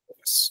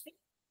 yes.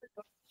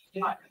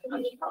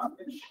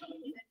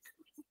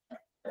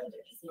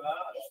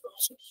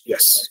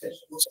 Yes,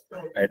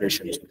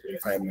 hydration is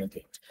 5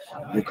 minutes.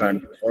 You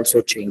can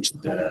also change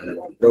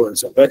the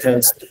rows of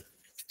buttons to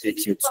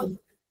take you to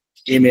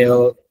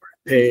email,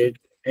 page,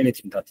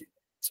 anything that you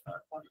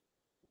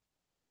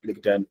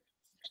click then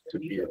to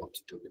be able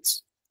to do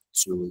it.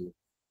 To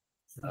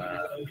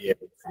be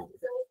able to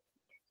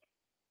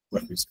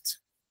work with it.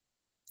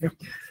 Yeah.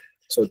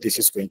 So this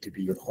is going to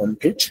be your home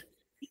page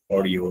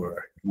or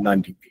your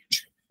landing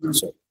page.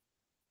 So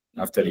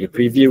after you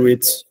preview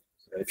it,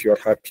 if you're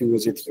happy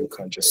with it, you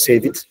can just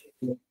save it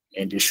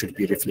and it should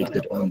be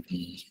reflected on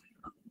the.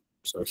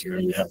 So here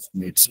we have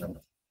made some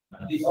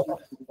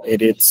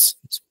edits.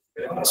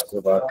 Let's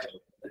go back.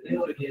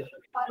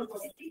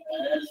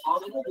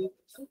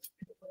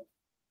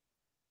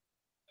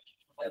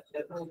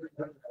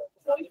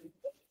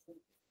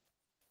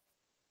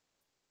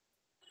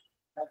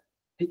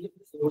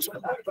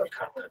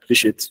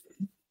 Push it.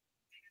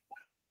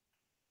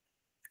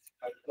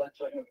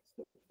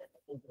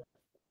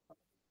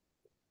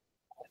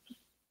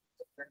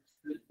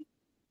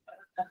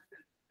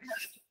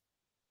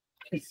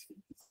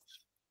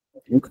 I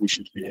think we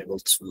should be able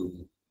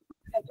to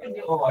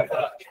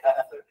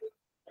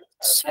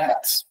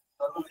select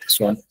this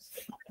one.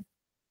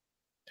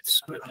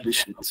 Let's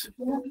publish it.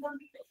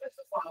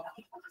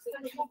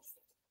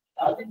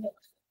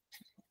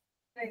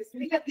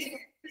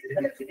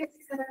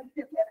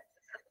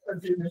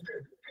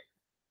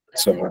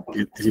 So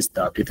this is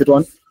the updated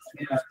one.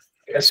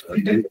 So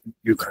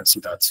you can see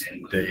that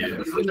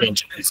the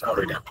engine is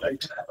already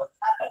applied.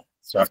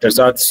 So after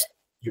that,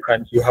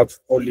 you have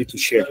only to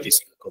share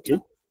this link, okay?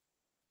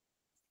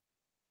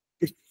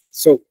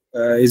 So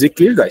is it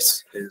clear,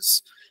 guys?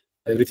 Is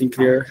everything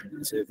clear?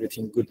 Is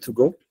everything good to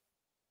go?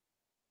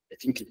 I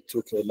think it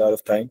took a lot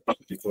of time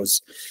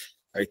because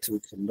I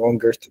took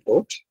longer to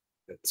load.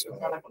 But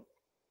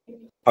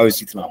how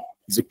is it now?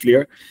 Is it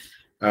clear?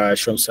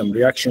 Show some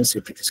reactions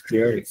if it is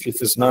clear. If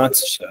it is not,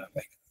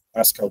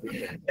 ask how we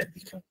can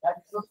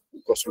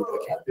go through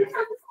again.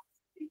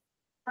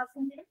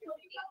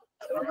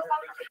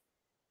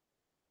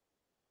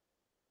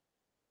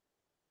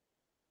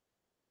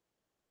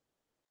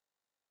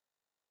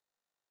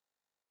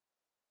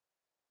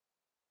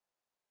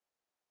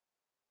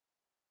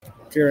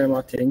 Okay,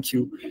 Rema, thank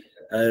you.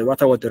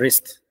 What about the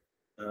rest?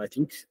 I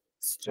think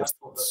it's just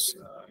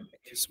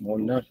a small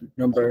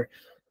number.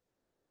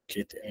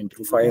 Get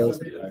into file.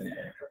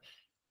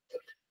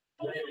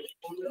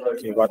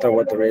 Okay, what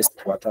about the rest?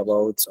 What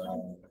about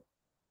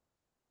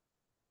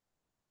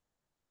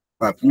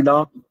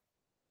Papila?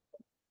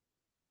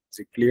 Is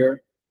it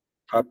clear?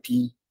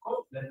 Happy?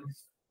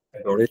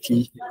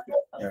 Dorothy?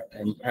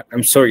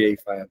 I'm sorry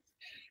if I'm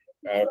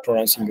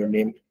pronouncing your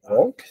name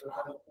wrong.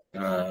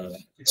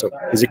 So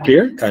is it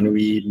clear? Can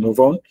we move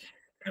on?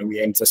 Can we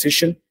end the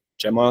session?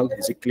 Jamal,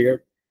 is it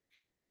clear?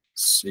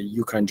 So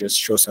you can just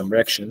show some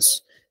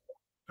reactions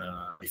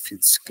if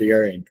it's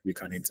clear and we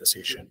can end the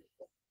session.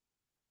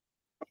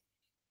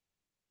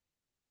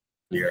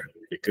 Clear.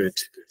 Good.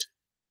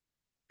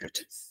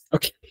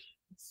 Okay.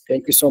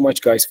 Thank you so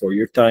much, guys, for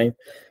your time.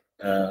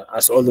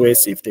 As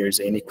always, if there's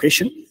any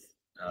question,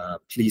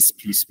 please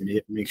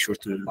make sure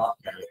to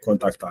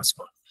contact us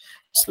on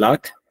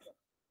Slack,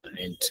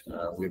 and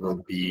we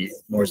will be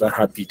more than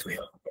happy to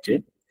help.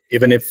 Okay.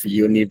 Even if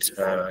you need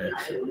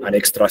an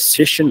extra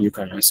session, you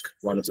can ask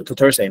one of the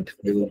tutors, and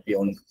we will be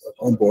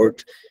on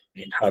board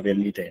and have a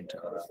meet and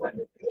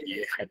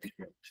be happy.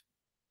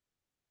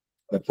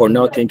 But for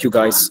now, thank you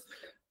guys,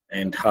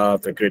 and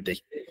have a great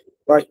day.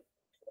 Bye.